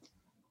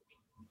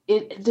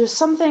there's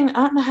something, I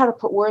don't know how to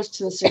put words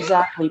to this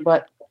exactly,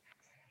 but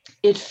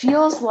it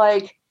feels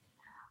like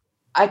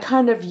I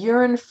kind of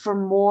yearn for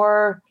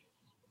more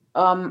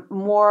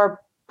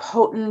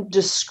potent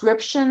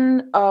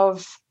description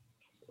of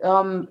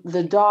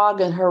the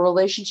dog and her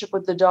relationship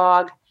with the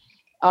dog.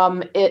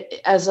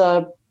 It as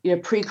a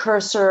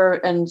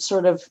precursor and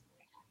sort of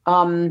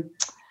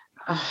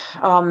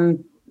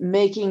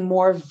making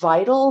more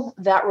vital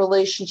that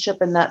relationship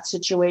and that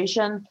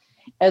situation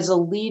as a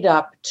lead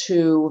up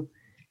to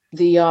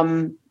the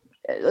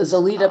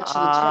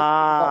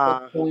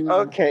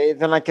okay,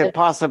 then I could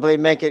possibly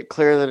make it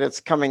clear that it's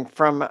coming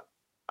from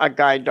a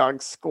guide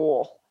dog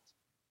school.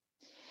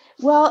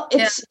 Well,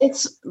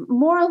 it's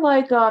more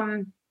like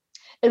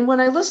and when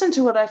I listened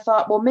to it, I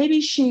thought, well,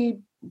 maybe she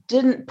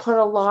didn't put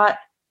a lot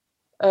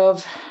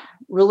of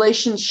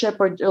relationship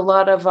or a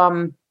lot of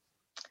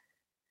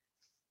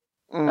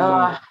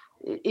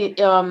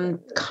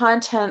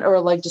content or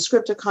like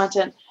descriptive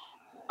content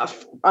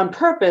on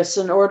purpose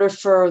in order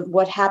for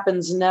what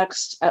happens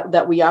next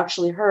that we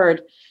actually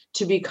heard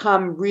to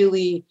become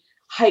really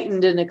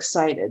heightened and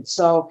excited.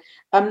 So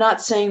I'm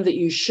not saying that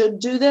you should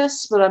do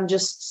this, but I'm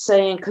just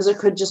saying, because it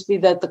could just be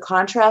that the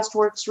contrast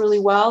works really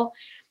well.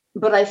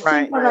 But I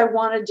think what I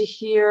wanted to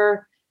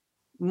hear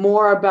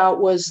more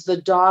about was the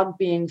dog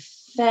being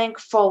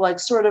thankful, like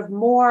sort of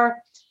more,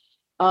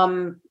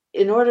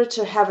 in order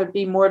to have it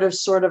be more of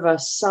sort of a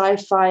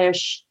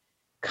sci-fi-ish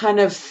kind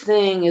of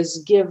thing,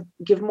 is give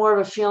more of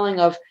a feeling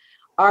of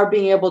our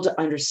being able to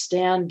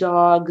understand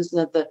dogs,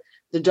 that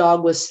the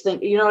dog was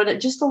thinking,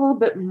 just a little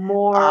bit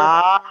more.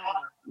 A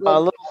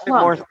little bit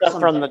more stuff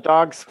from the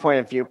dog's point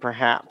of view,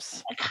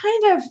 perhaps.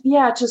 Kind of,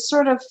 to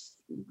sort of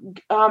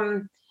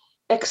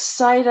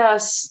excite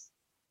us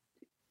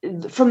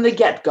from the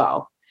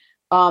get-go.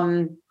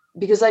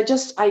 Because I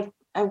didn't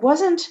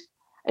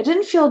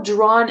feel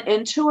drawn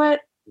into it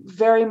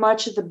very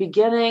much at the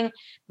beginning,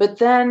 but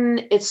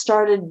then it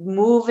started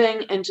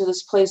moving into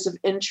this place of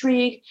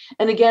intrigue.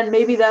 And again,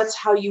 maybe that's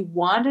how you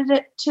wanted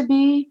it to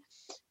be,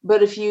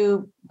 but if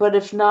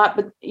not,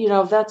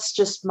 that's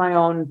just my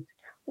own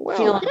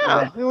feeling.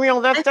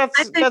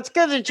 That's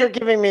good that you're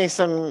giving me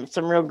some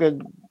real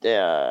good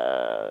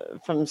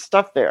some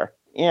stuff there.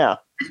 Yeah.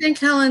 I think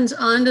Helen's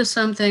onto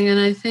something, and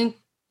I think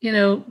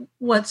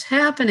what's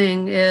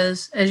happening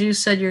is, as you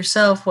said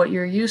yourself, what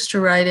you're used to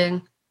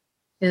writing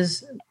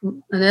is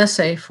an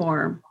essay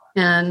form.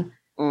 And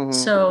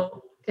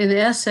so in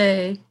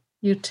essay,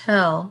 you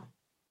tell,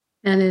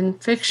 and in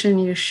fiction,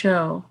 you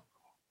show.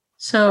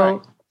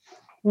 So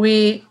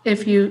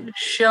if you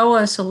show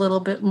us a little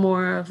bit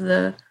more of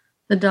the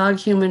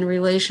dog-human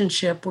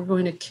relationship, we're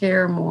going to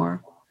care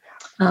more.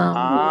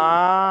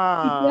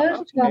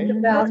 That's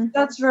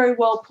very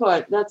well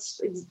put.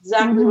 That's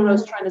exactly what I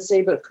was trying to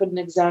say, but couldn't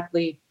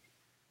exactly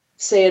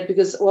say it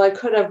because, well, I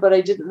could have, but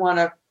I didn't want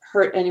to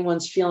hurt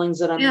anyone's feelings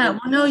that I'm. Yeah,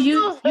 well, no,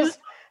 you helped me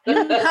figure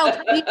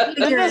This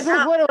it is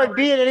out. what it would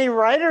be in any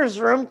writer's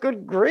room.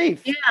 Good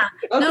grief. Yeah,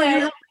 Okay. no, you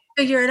helped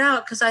me figure it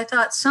out because I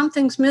thought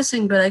something's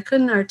missing, but I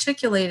couldn't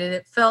articulate it.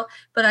 It felt,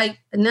 but I've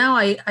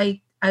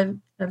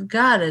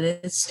got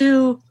it.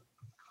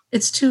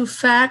 It's too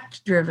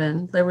fact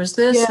driven. There was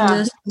this and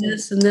this and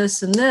this and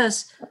this and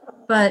this,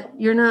 but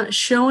you're not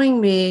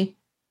showing me,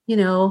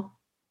 let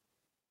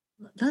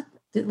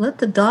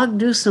the dog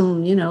do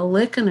some,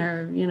 licking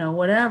or,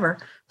 whatever.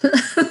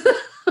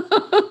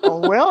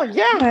 Well,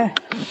 yeah.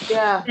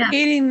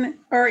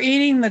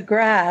 Eating the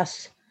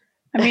grass.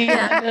 I mean,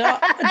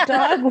 a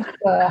dog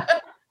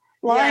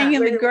lying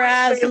in the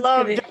grass. They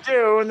love to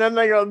do, and then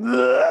they go,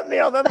 then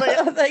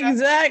they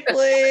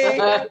exactly.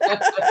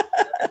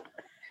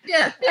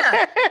 Yeah.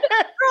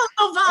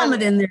 Throw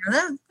vomit in there.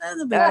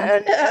 That's a big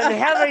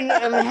one.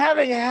 And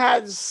having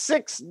had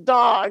 6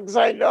 dogs,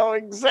 I know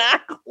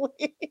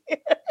exactly.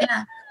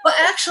 Yeah. Well,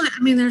 actually,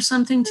 I mean, there's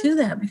something to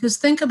that because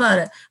think about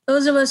it.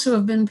 Those of us who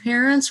have been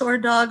parents or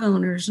dog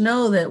owners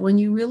know that when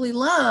you really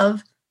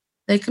love,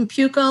 they can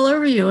puke all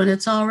over you and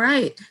it's all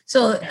right.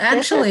 So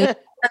actually,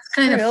 that's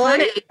kind of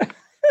funny.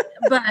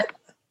 But,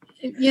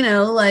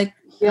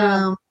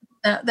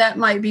 that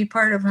might be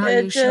part of how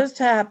it you just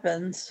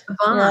happens.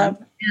 Bond.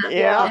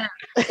 Yeah.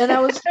 And I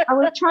was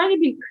trying to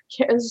be.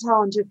 This is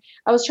Helen too.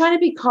 I was trying to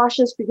be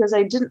cautious because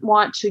I didn't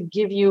want to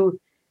give you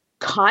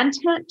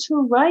content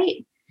to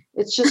write.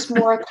 It's just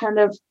more kind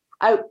of.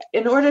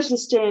 In order to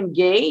stay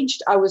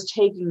engaged, I was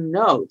taking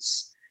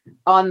notes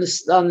on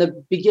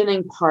the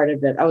beginning part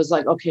of it. I was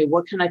like, okay,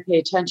 what can I pay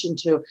attention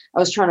to? I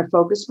was trying to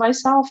focus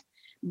myself.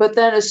 But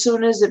then as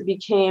soon as it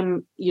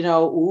became,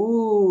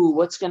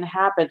 what's going to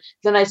happen,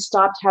 then I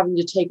stopped having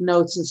to take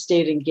notes and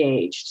stayed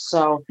engaged.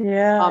 So, you've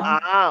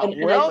got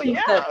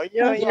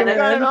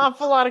an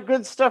awful lot of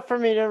good stuff for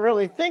me to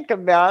really think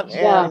about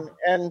and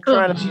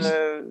try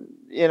to,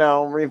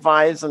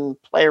 revise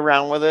and play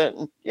around with it.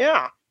 And,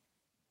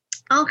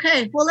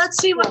 Okay, well,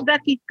 let's see what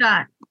Becky's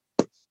got.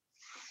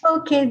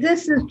 Okay,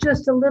 this is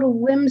just a little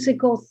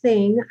whimsical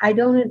thing. I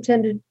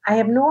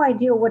have no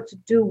idea what to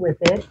do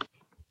with it.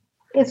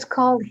 It's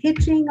called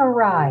Hitching a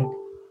Ride.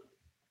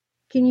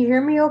 Can you hear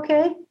me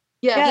okay?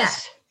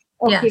 Yes.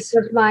 Okay, Yes.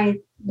 because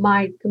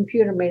my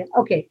computer made it.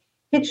 Okay,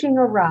 Hitching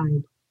a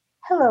Ride.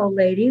 Hello,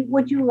 lady,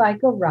 would you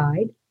like a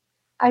ride?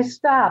 I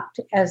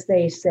stopped, as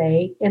they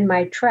say, in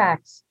my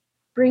tracks,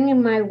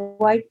 bringing my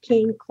white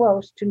cane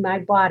close to my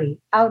body,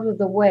 out of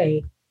the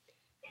way,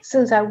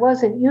 since I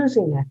wasn't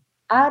using it.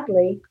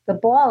 Oddly, the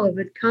ball of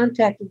it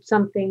contacted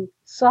something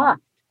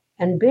soft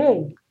and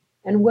big,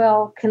 and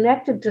well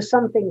connected to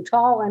something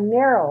tall and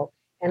narrow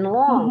and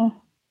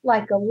long,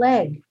 like a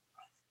leg.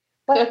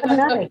 But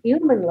not a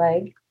human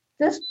leg.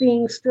 This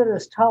being stood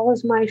as tall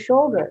as my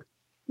shoulder.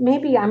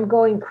 Maybe I'm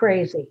going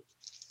crazy.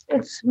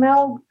 It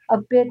smelled a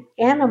bit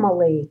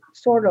animally,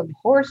 sort of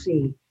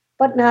horsey,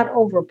 but not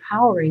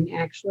overpowering,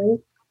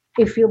 actually,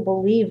 if you'll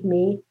believe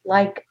me,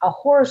 like a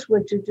horse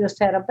which had just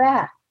had a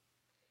bath.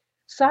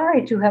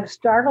 Sorry to have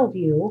startled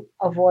you,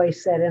 a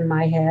voice said in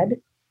my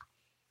head.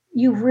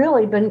 You've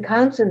really been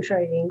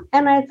concentrating,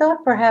 and I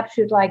thought perhaps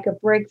you'd like a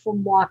break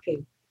from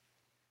walking.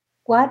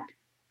 What?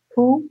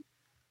 Who?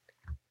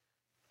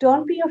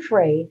 Don't be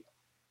afraid.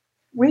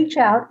 Reach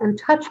out and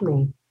touch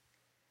me.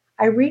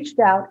 I reached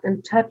out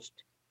and touched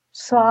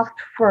soft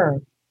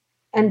fur,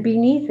 and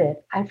beneath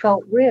it I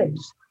felt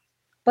ribs,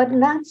 but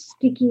not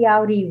sticky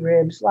outy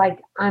ribs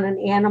like on an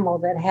animal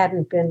that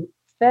hadn't been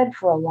fed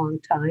for a long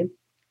time.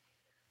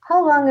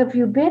 How long have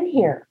you been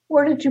here?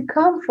 Where did you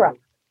come from?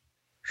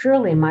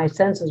 Surely my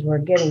senses were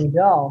getting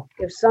dull.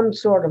 If some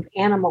sort of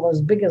animal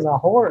as big as a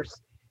horse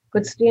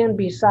could stand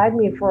beside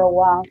me for a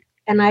while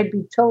and I'd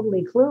be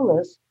totally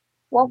clueless,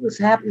 what was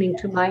happening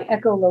to my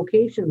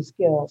echolocation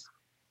skills?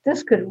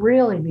 This could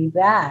really be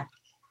bad.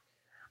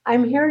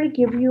 I'm here to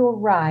give you a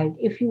ride,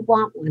 if you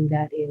want one,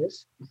 that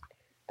is.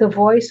 The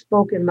voice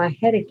spoke in my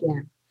head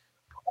again.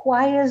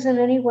 Why isn't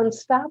anyone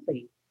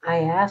stopping? I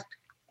asked.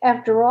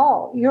 After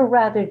all, you're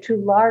rather too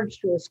large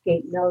to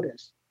escape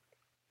notice.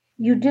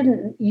 You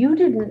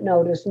didn't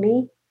notice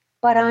me,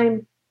 but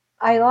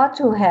I ought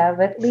to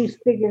have at least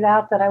figured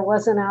out that I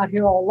wasn't out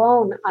here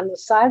alone on the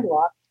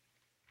sidewalk.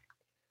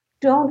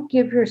 Don't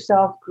give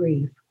yourself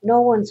grief. No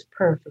one's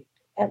perfect,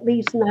 at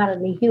least not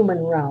in the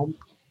human realm.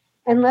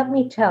 And let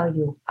me tell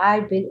you,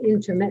 I've been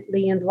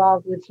intimately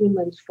involved with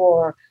humans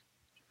for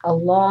a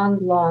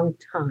long, long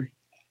time.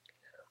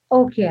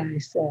 Okay, I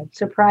said,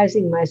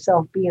 surprising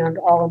myself beyond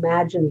all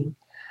imagining.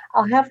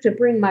 I'll have to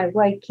bring my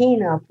white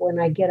cane up when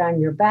I get on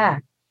your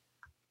back.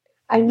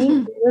 I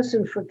need to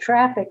listen for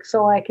traffic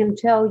so I can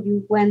tell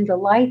you when the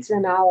light's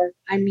in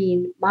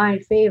my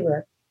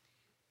favor.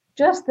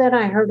 Just then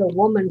I heard a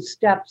woman's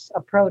steps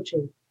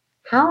approaching.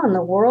 How in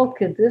the world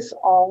could this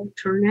all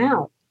turn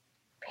out?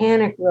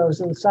 Panic rose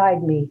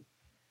inside me.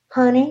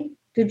 Honey,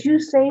 did you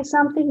say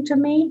something to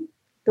me?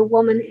 The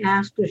woman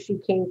asked as she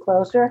came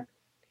closer.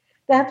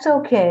 That's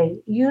okay.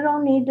 You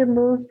don't need to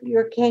move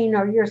your cane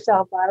or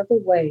yourself out of the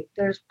way.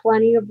 There's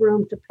plenty of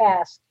room to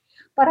pass.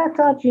 But I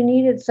thought you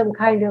needed some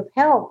kind of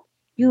help.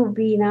 You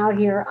being out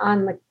here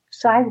on the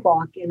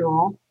sidewalk and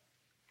all.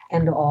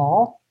 And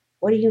all?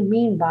 What do you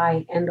mean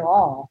by and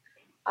all?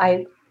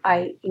 I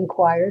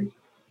inquired.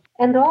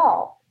 And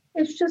all.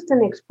 It's just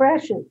an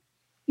expression.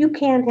 You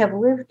can't have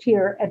lived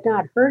here and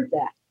not heard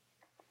that.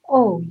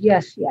 Oh,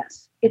 yes,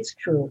 yes. It's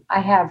true. I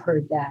have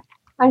heard that.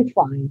 I'm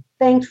fine.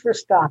 Thanks for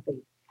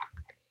stopping.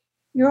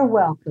 You're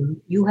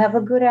welcome. You have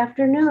a good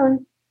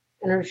afternoon.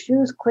 And her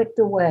shoes clicked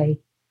away.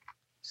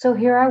 So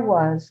here I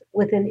was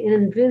with an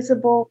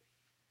invisible,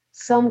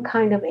 some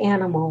kind of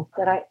animal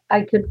that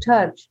I could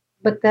touch,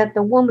 but that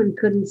the woman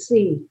couldn't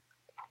see.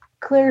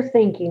 Clear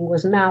thinking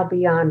was now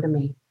beyond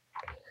me.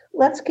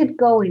 Let's get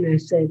going, I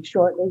said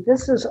shortly.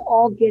 This is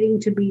all getting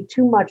to be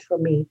too much for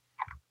me.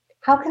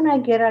 How can I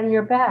get on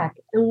your back?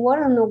 And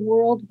what in the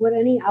world would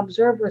any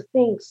observer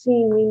think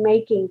seeing me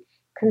making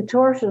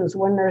contortions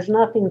when there's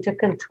nothing to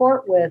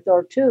contort with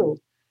or to?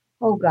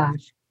 Oh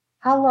gosh,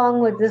 how long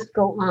would this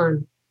go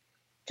on?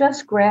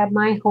 Just grab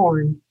my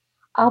horn.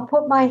 I'll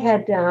put my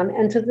head down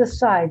and to the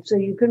side so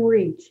you can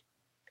reach.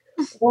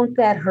 Won't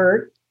that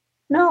hurt?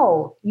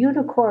 No,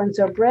 unicorns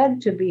are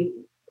bred to be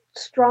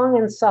strong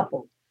and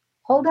supple.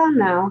 Hold on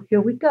now,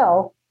 here we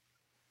go.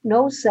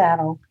 No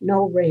saddle,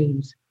 no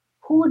reins.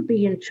 Who would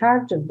be in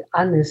charge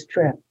on this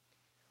trip?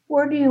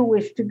 Where do you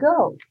wish to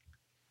go?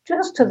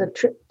 Just to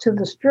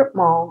the strip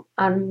mall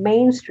on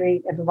Main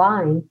Street at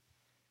Vine.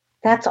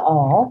 That's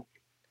all.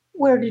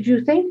 Where did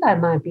you think I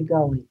might be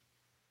going?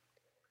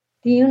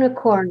 The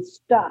unicorn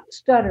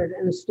stuttered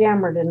and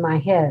stammered in my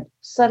head,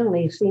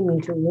 suddenly seeming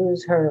to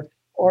lose her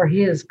or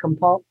his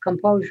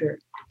composure.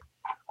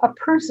 A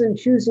person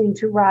choosing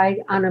to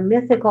ride on a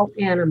mythical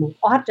animal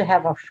ought to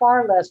have a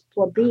far less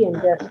plebeian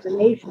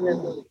destination in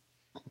mind.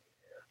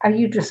 Are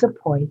you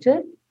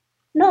disappointed?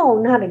 No,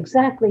 not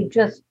exactly,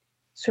 just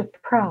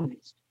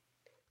surprised.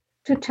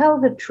 To tell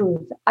the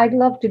truth, I'd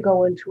love to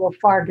go into a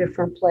far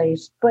different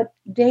place, but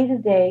day to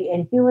day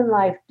and human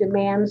life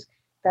demands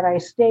that I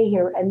stay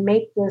here and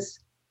make this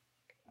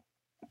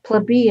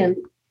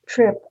plebeian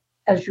trip,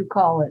 as you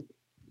call it.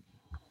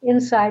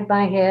 Inside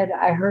my head,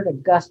 I heard a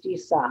gusty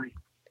sigh.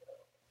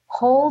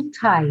 Hold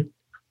tight.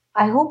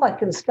 I hope I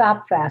can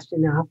stop fast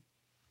enough.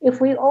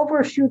 If we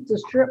overshoot the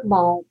strip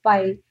mall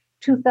by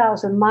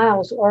 2,000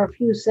 miles or a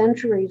few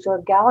centuries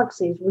or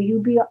galaxies, will you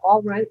be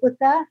all right with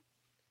that?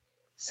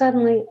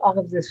 Suddenly, all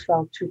of this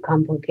felt too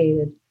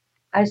complicated.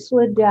 I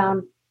slid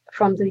down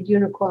from the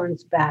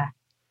unicorn's back.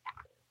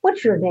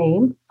 What's your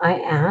name? I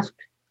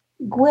asked.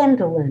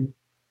 Gwendolyn.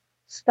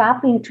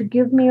 Stopping to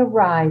give me a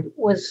ride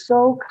was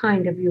so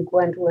kind of you,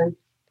 Gwendolyn,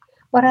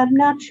 but I'm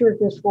not sure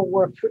this will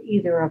work for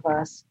either of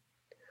us.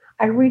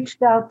 I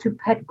reached out to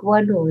pet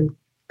Gwendolyn,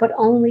 but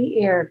only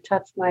air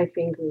touched my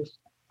fingers.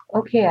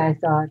 Okay, I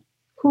thought,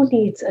 who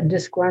needs a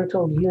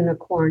disgruntled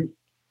unicorn?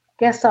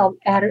 Guess I'll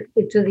add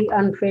it to the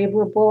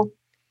unfavorable.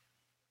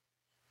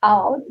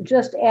 I'll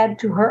just add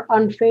to her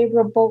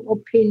unfavorable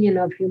opinion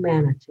of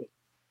humanity.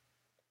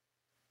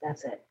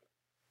 That's it.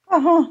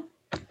 Uh-huh.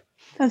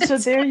 And so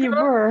there you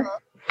were.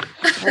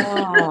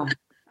 Oh.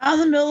 Out in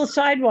the middle of the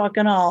sidewalk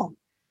and all.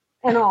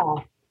 And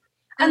all.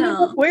 And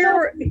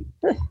Where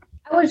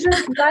I was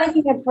just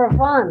writing it for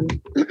fun.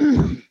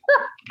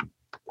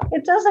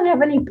 It doesn't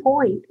have any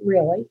point,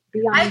 really.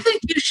 Beyond. I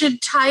think you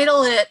should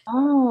title it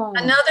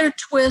Another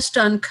Twist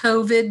on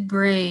COVID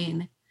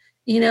Brain.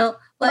 You know,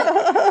 like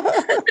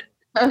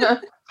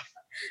I've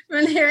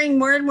been hearing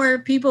more and more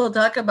people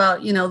talk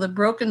about, you know, the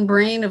broken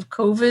brain of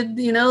COVID,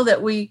 you know,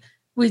 that we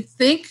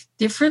think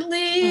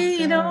differently,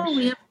 you know.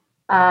 We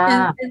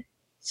have, and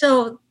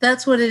so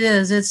that's what it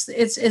is. It's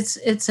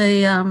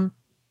a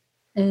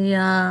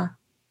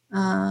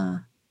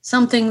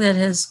something that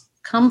has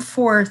come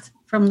forth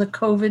from the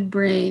COVID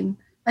brain.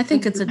 I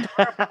think it's adorable.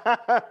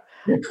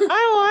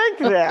 I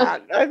like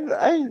that.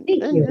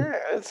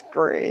 It's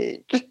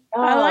great.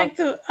 I like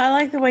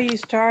the way you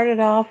started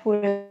off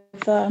with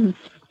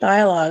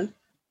dialogue.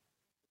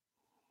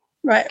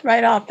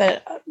 Right off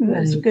that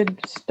was a good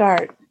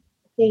start.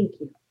 Thank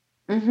you.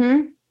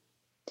 Mm-hmm.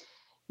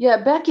 Yeah,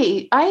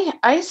 Becky,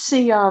 I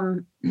see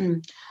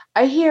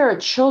I hear a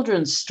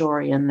children's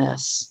story in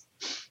this.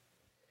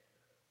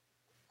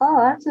 Oh,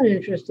 that's an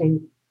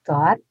interesting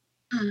thought.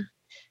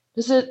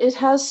 It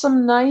has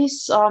some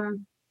nice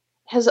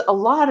has a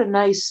lot of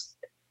nice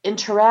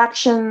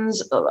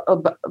interactions,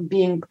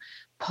 being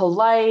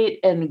polite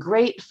and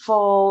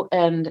grateful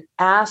and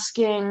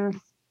asking,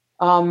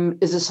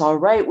 is this all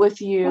right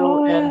with you?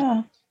 Oh,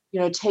 and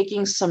yeah.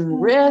 Taking some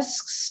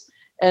risks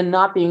and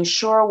not being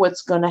sure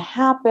what's going to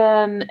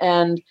happen.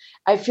 And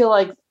I feel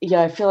like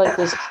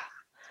this,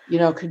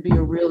 could be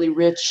a really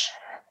rich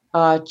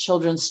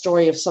children's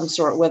story of some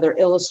sort, whether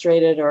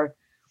illustrated or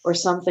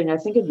something. I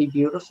think it'd be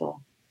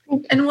beautiful.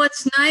 And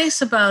what's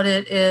nice about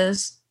it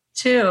is,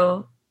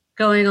 too,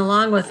 going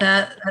along with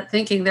that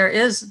thinking,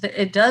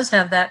 it does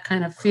have that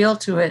kind of feel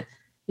to it,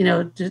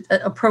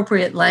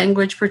 appropriate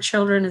language for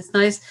children. It's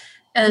nice.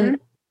 And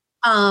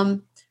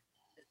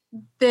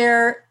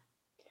there,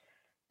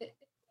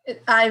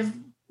 I've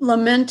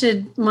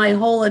lamented my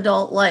whole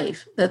adult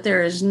life that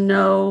there is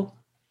no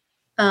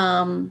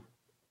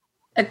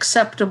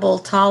acceptable,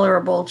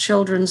 tolerable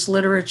children's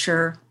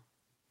literature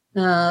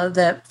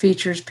that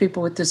features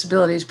people with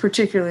disabilities,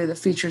 particularly that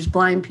features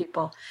blind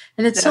people.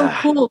 And it's so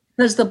cool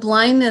because the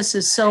blindness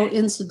is so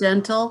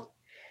incidental.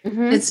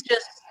 Mhm.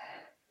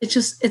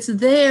 It's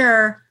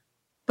there,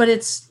 but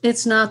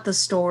it's not the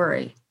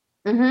story.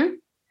 Mhm.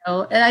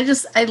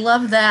 And I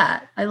love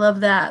that. I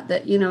love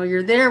that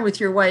you're there with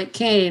your white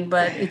cane,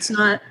 but it's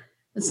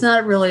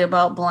not really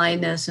about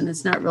blindness, and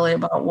it's not really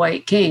about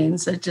white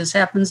canes. It just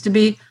happens to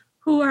be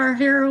who our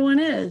heroine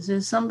is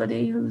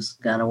somebody who's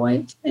got a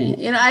white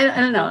cane.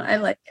 I don't know. I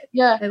like it.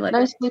 Yeah, I like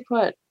nicely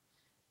put.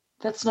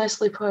 That's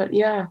nicely put.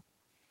 Yeah.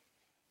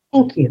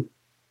 Thank you.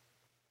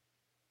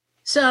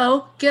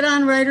 So get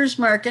on Writer's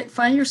Market,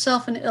 find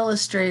yourself an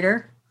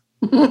illustrator.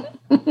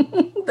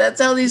 That's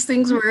how these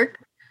things work.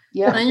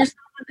 Yeah. Find yourself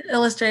an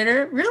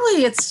illustrator.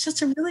 Really, it's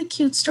just a really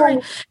cute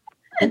story.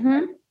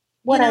 Mhm.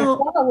 What I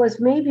thought was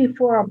maybe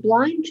for a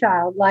blind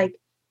child, like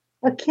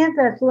a kid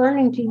that's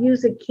learning to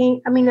use a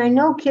cane. I mean, I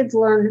know kids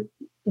learn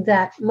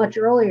that much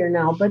earlier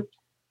now, but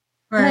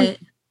Right.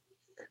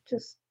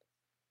 Just,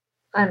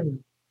 I don't know.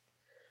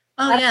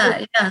 Oh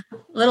yeah.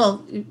 Little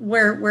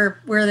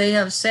where they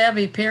have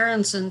savvy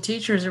parents and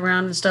teachers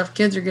around and stuff.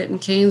 Kids are getting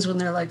canes when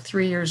they're like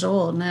 3 years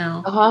old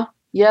now.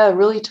 Yeah,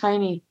 really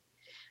tiny.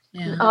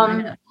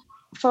 Yeah.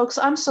 Folks,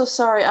 I'm so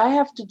sorry. I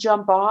have to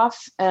jump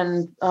off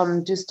and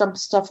do some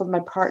stuff with my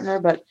partner,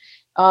 but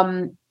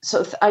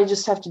so I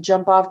just have to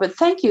jump off. But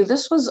thank you.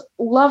 This was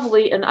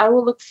lovely, and I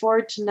will look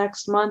forward to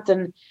next month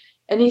and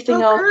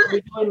anything else we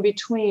do in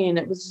between.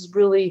 It was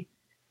really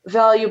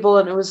valuable,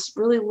 and it was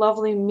really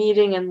lovely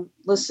meeting and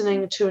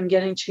listening to and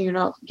getting to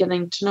know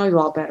you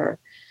all better.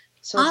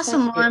 So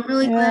awesome. Well, I'm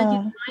really glad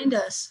you joined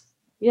us.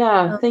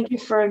 Yeah, thank you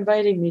for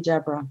inviting me,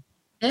 Deborah.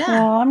 Yeah.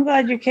 Well, I'm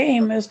glad you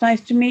came. It was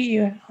nice to meet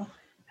you,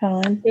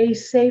 Helen. Stay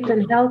safe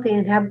and healthy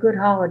and have good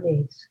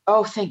holidays.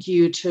 Oh, thank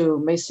you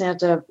too. May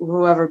Santa,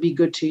 whoever, be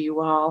good to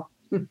you all.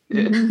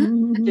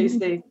 Stay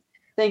safe.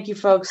 Thank you,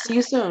 folks. See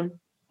you soon.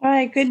 All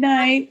right. Good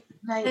night.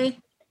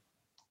 Night.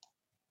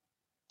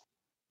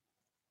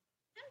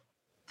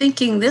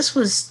 Thinking this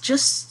was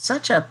just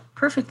such a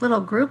perfect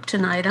little group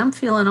tonight. I'm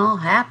feeling all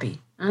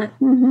happy. I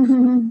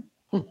don't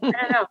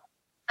know.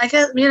 I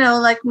guess,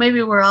 like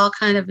maybe we're all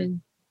kind of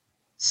in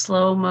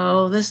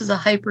slow-mo. This is a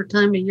hyper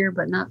time of year,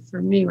 but not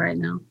for me right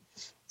now.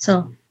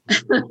 So,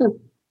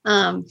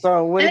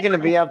 so what are you going to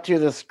be up to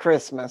this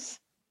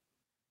Christmas?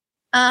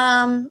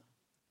 I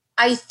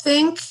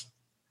think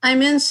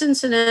I'm in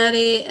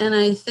Cincinnati, and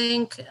I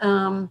think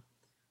the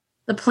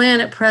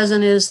plan at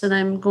present is that I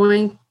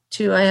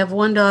have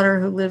one daughter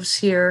who lives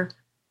here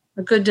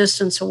a good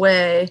distance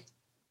away.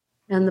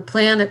 And the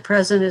plan at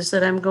present is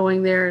that I'm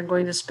going there and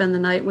going to spend the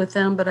night with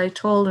them. But I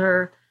told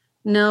her,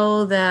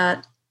 no,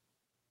 that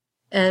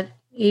at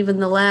even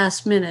the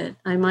last minute,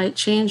 I might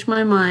change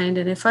my mind.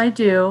 And if I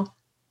do,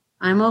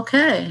 I'm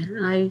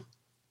okay.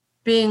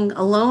 Being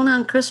alone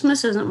on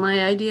Christmas isn't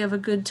my idea of a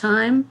good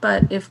time.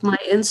 But if my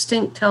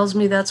instinct tells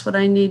me that's what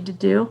I need to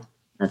do,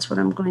 that's what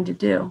I'm going to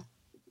do.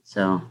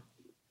 So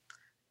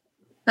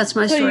that's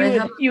my story.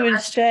 You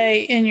would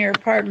stay in your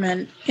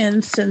apartment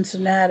in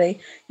Cincinnati.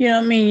 You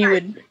don't mean you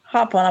would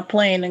hop on a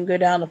plane and go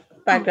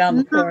back down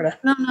to Florida?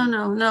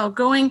 No.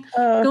 Going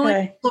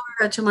to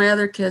Florida to my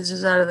other kids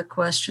is out of the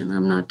question.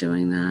 I'm not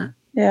doing that.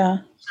 Yeah.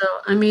 So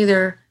I'm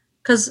either,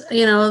 because,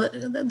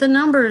 the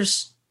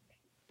numbers,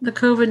 the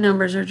COVID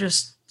numbers are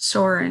just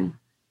soaring.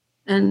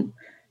 And,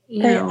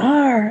 they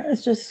are.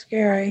 It's just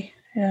scary.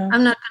 Yeah.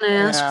 I'm not going to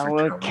ask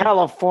for trouble.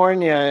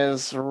 California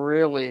is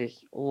really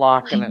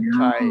locking it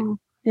tight.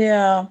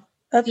 Yeah.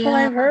 That's what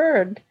I've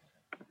heard.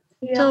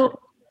 Yeah. So,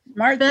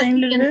 smart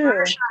thing to do.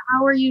 Marsha,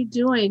 how are you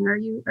doing? Are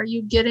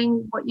you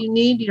getting what you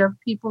need? Do you have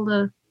people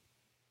to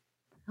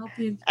help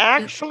you?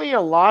 Actually, a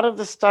lot of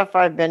the stuff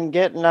I've been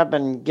getting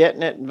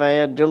it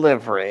via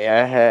delivery.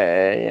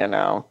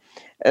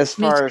 As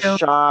far as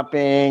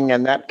shopping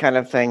and that kind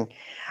of thing.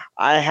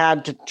 I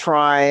had to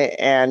try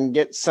and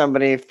get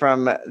somebody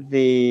from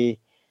the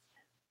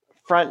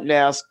front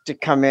desk to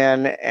come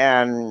in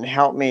and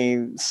help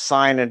me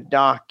sign a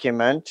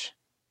document.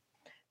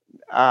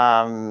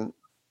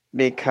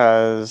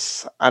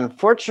 Because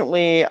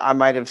unfortunately I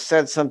might have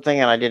said something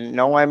and I didn't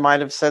know I might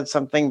have said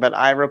something, but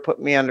Ira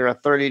put me under a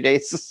 30-day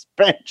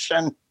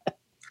suspension.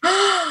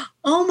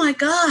 Oh my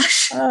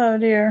gosh. Oh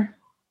dear.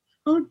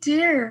 Oh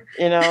dear.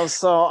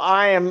 So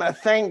I am,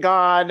 thank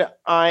God,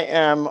 I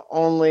am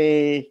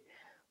only,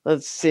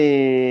 let's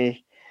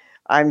see,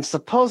 I'm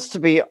supposed to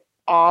be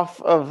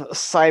off of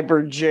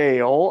cyber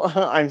jail.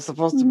 I'm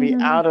supposed to be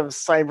out of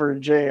cyber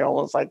jail,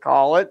 as I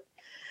call it.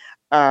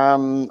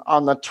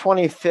 On the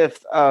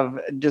 25th of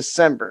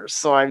December.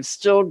 So I've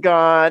still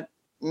got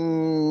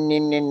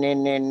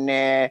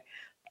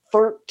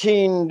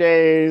 13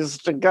 days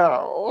to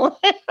go.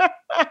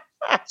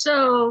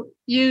 So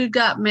you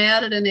got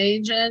mad at an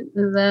agent?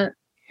 Is that?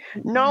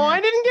 No,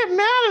 I didn't get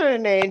mad at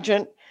an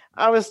agent.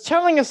 I was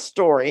telling a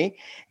story,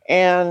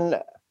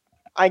 and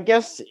I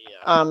guess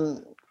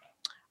a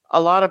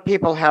lot of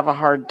people have a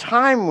hard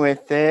time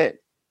with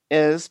it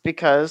is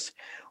because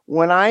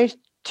when I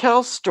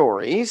tell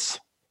stories,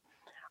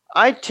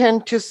 I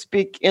tend to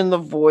speak in the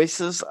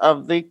voices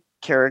of the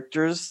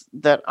characters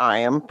that I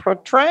am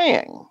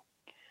portraying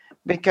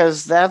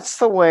because that's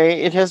the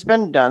way it has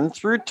been done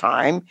through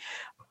time,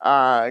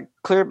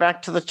 clear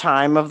back to the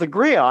time of the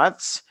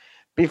griots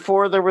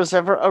before there was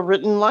ever a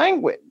written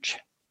language.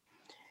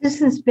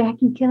 This is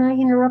Becky. Can I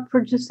interrupt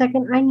for just a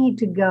second? I need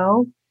to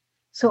go.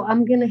 So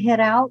I'm going to head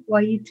out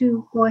while you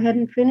two go ahead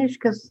and finish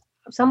because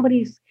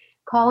somebody's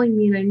calling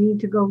me and I need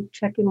to go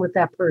check in with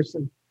that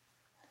person.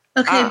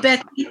 Okay,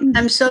 Becky,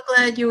 I'm so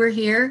glad you were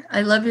here.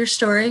 I love your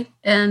story.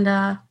 And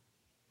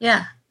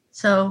yeah,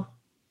 so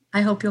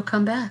I hope you'll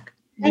come back.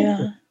 Thank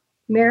you.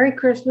 Merry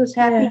Christmas,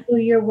 Happy New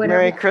Year, whatever.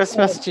 Merry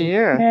Christmas to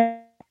you.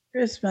 Merry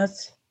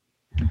Christmas.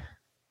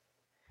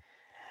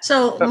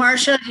 So,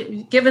 Marcia,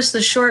 give us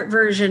the short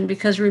version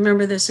because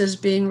remember, this is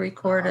being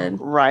recorded.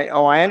 Right.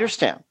 Oh, I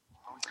understand.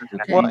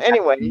 Okay. Well,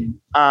 anyway,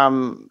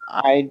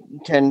 I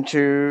tend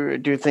to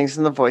do things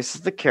in the voice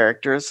of the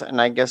characters, and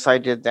I guess I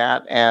did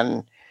that.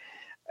 And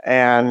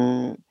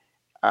the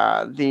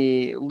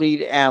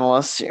lead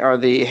analyst or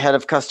the head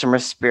of customer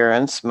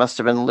experience must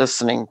have been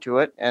listening to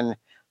it and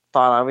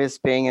thought I was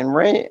being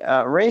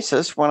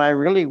racist when I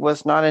really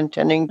was not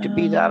intending to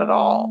be that at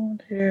all. Oh,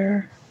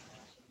 dear.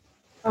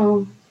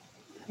 Oh,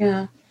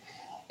 yeah.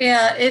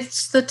 Yeah,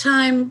 it's the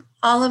time,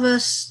 all of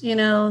us,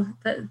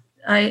 that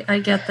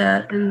I get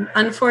that. And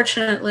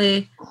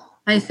unfortunately,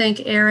 I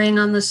think erring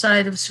on the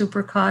side of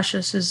super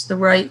cautious is the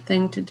right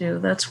thing to do.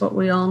 That's what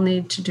we all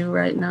need to do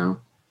right now.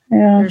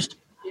 Yeah. There's,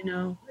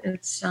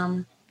 it's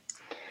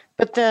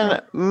But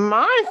then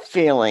my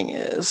feeling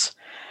is,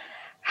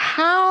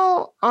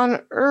 how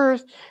on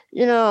earth,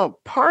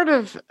 part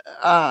of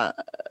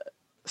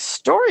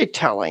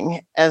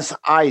storytelling as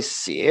I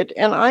see it,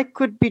 and I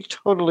could be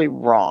totally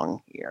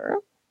wrong here,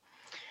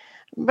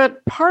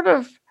 but part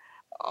of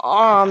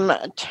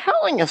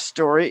telling a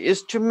story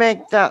is to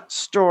make that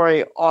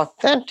story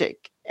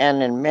authentic.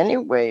 And in many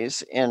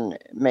ways, in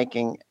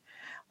making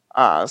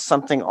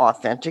something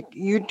authentic,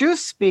 you do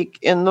speak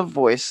in the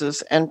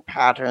voices and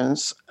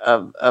patterns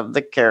of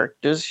the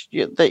characters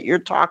that you're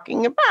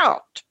talking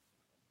about.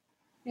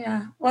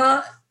 Yeah.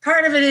 Well,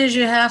 part of it is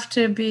you have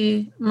to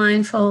be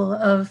mindful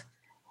of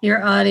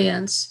your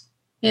audience.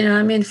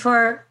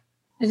 For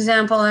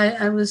example,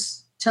 I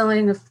was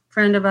telling a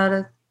friend about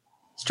a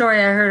story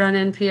I heard on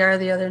NPR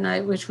the other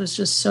night, which was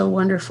just so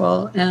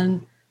wonderful.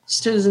 And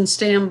Susan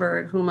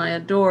Stamberg, whom I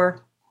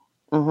adore,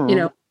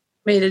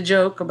 made a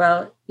joke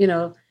about,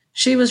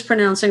 she was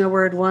pronouncing a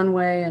word one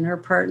way and her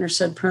partner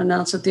said,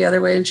 pronounce it the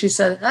other way. And she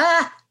said,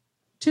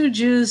 2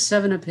 Jews,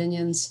 7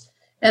 opinions.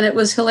 And it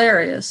was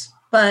hilarious.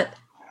 But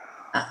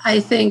I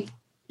think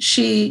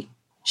she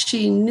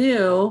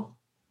knew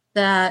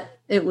that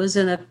it was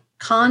in a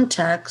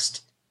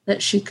context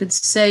that she could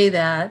say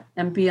that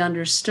and be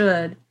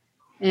understood.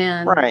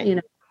 And,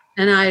 right.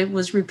 And I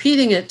was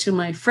repeating it to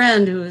my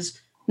friend who is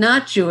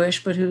not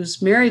Jewish, but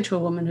who's married to a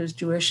woman who's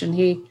Jewish. And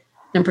he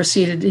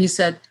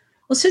said,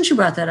 well, since you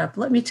brought that up,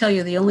 let me tell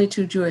you the only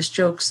 2 Jewish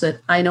jokes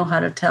that I know how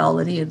to tell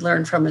that he had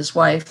learned from his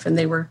wife. And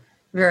they were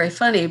very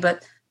funny,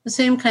 but the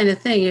same kind of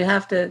thing. You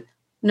have to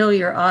know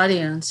your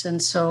audience.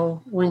 And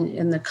so when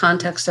in the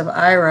context of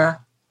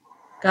Ira,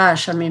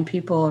 gosh,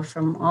 people are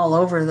from all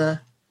over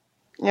the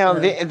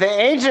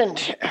agent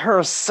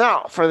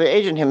herself or the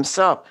agent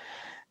himself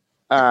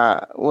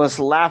was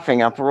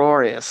laughing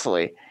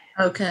uproariously.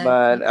 Okay.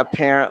 But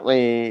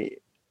apparently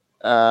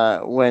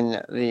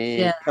when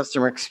the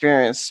customer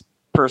experience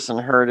person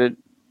heard it,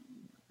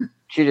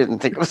 she didn't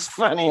think it was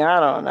funny. I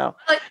don't know.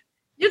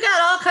 You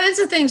got all kinds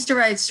of things to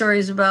write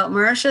stories about,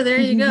 Marcia. There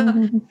you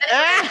go.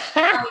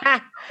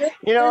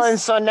 And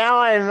so now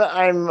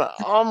I'm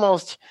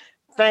almost,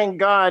 thank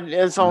God,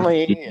 it's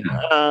only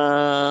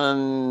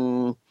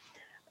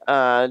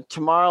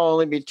tomorrow will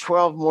only be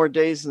 12 more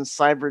days in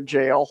cyber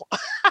jail.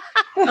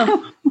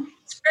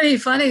 It's pretty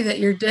funny that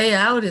your day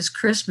out is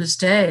Christmas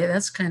Day.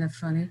 That's kind of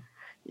funny.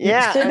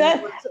 Yeah. So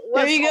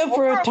there you go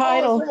for a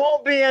title. There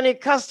won't be any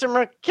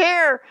customer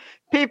care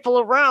people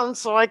around,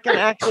 so I can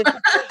actually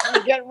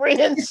get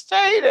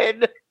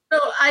reinstated. So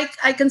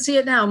I can see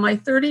it now. My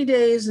 30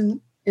 days in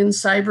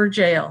cyber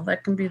jail.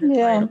 That can be the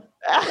title.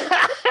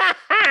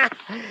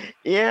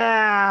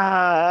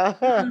 Yeah.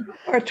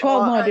 Or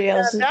 12 more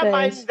days.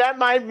 That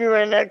might be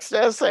my next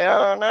essay.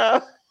 I don't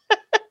know.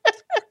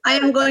 I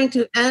am going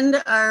to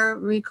end our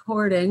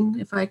recording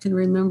if I can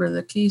remember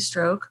the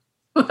keystroke.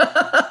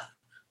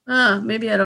 Maybe I don't.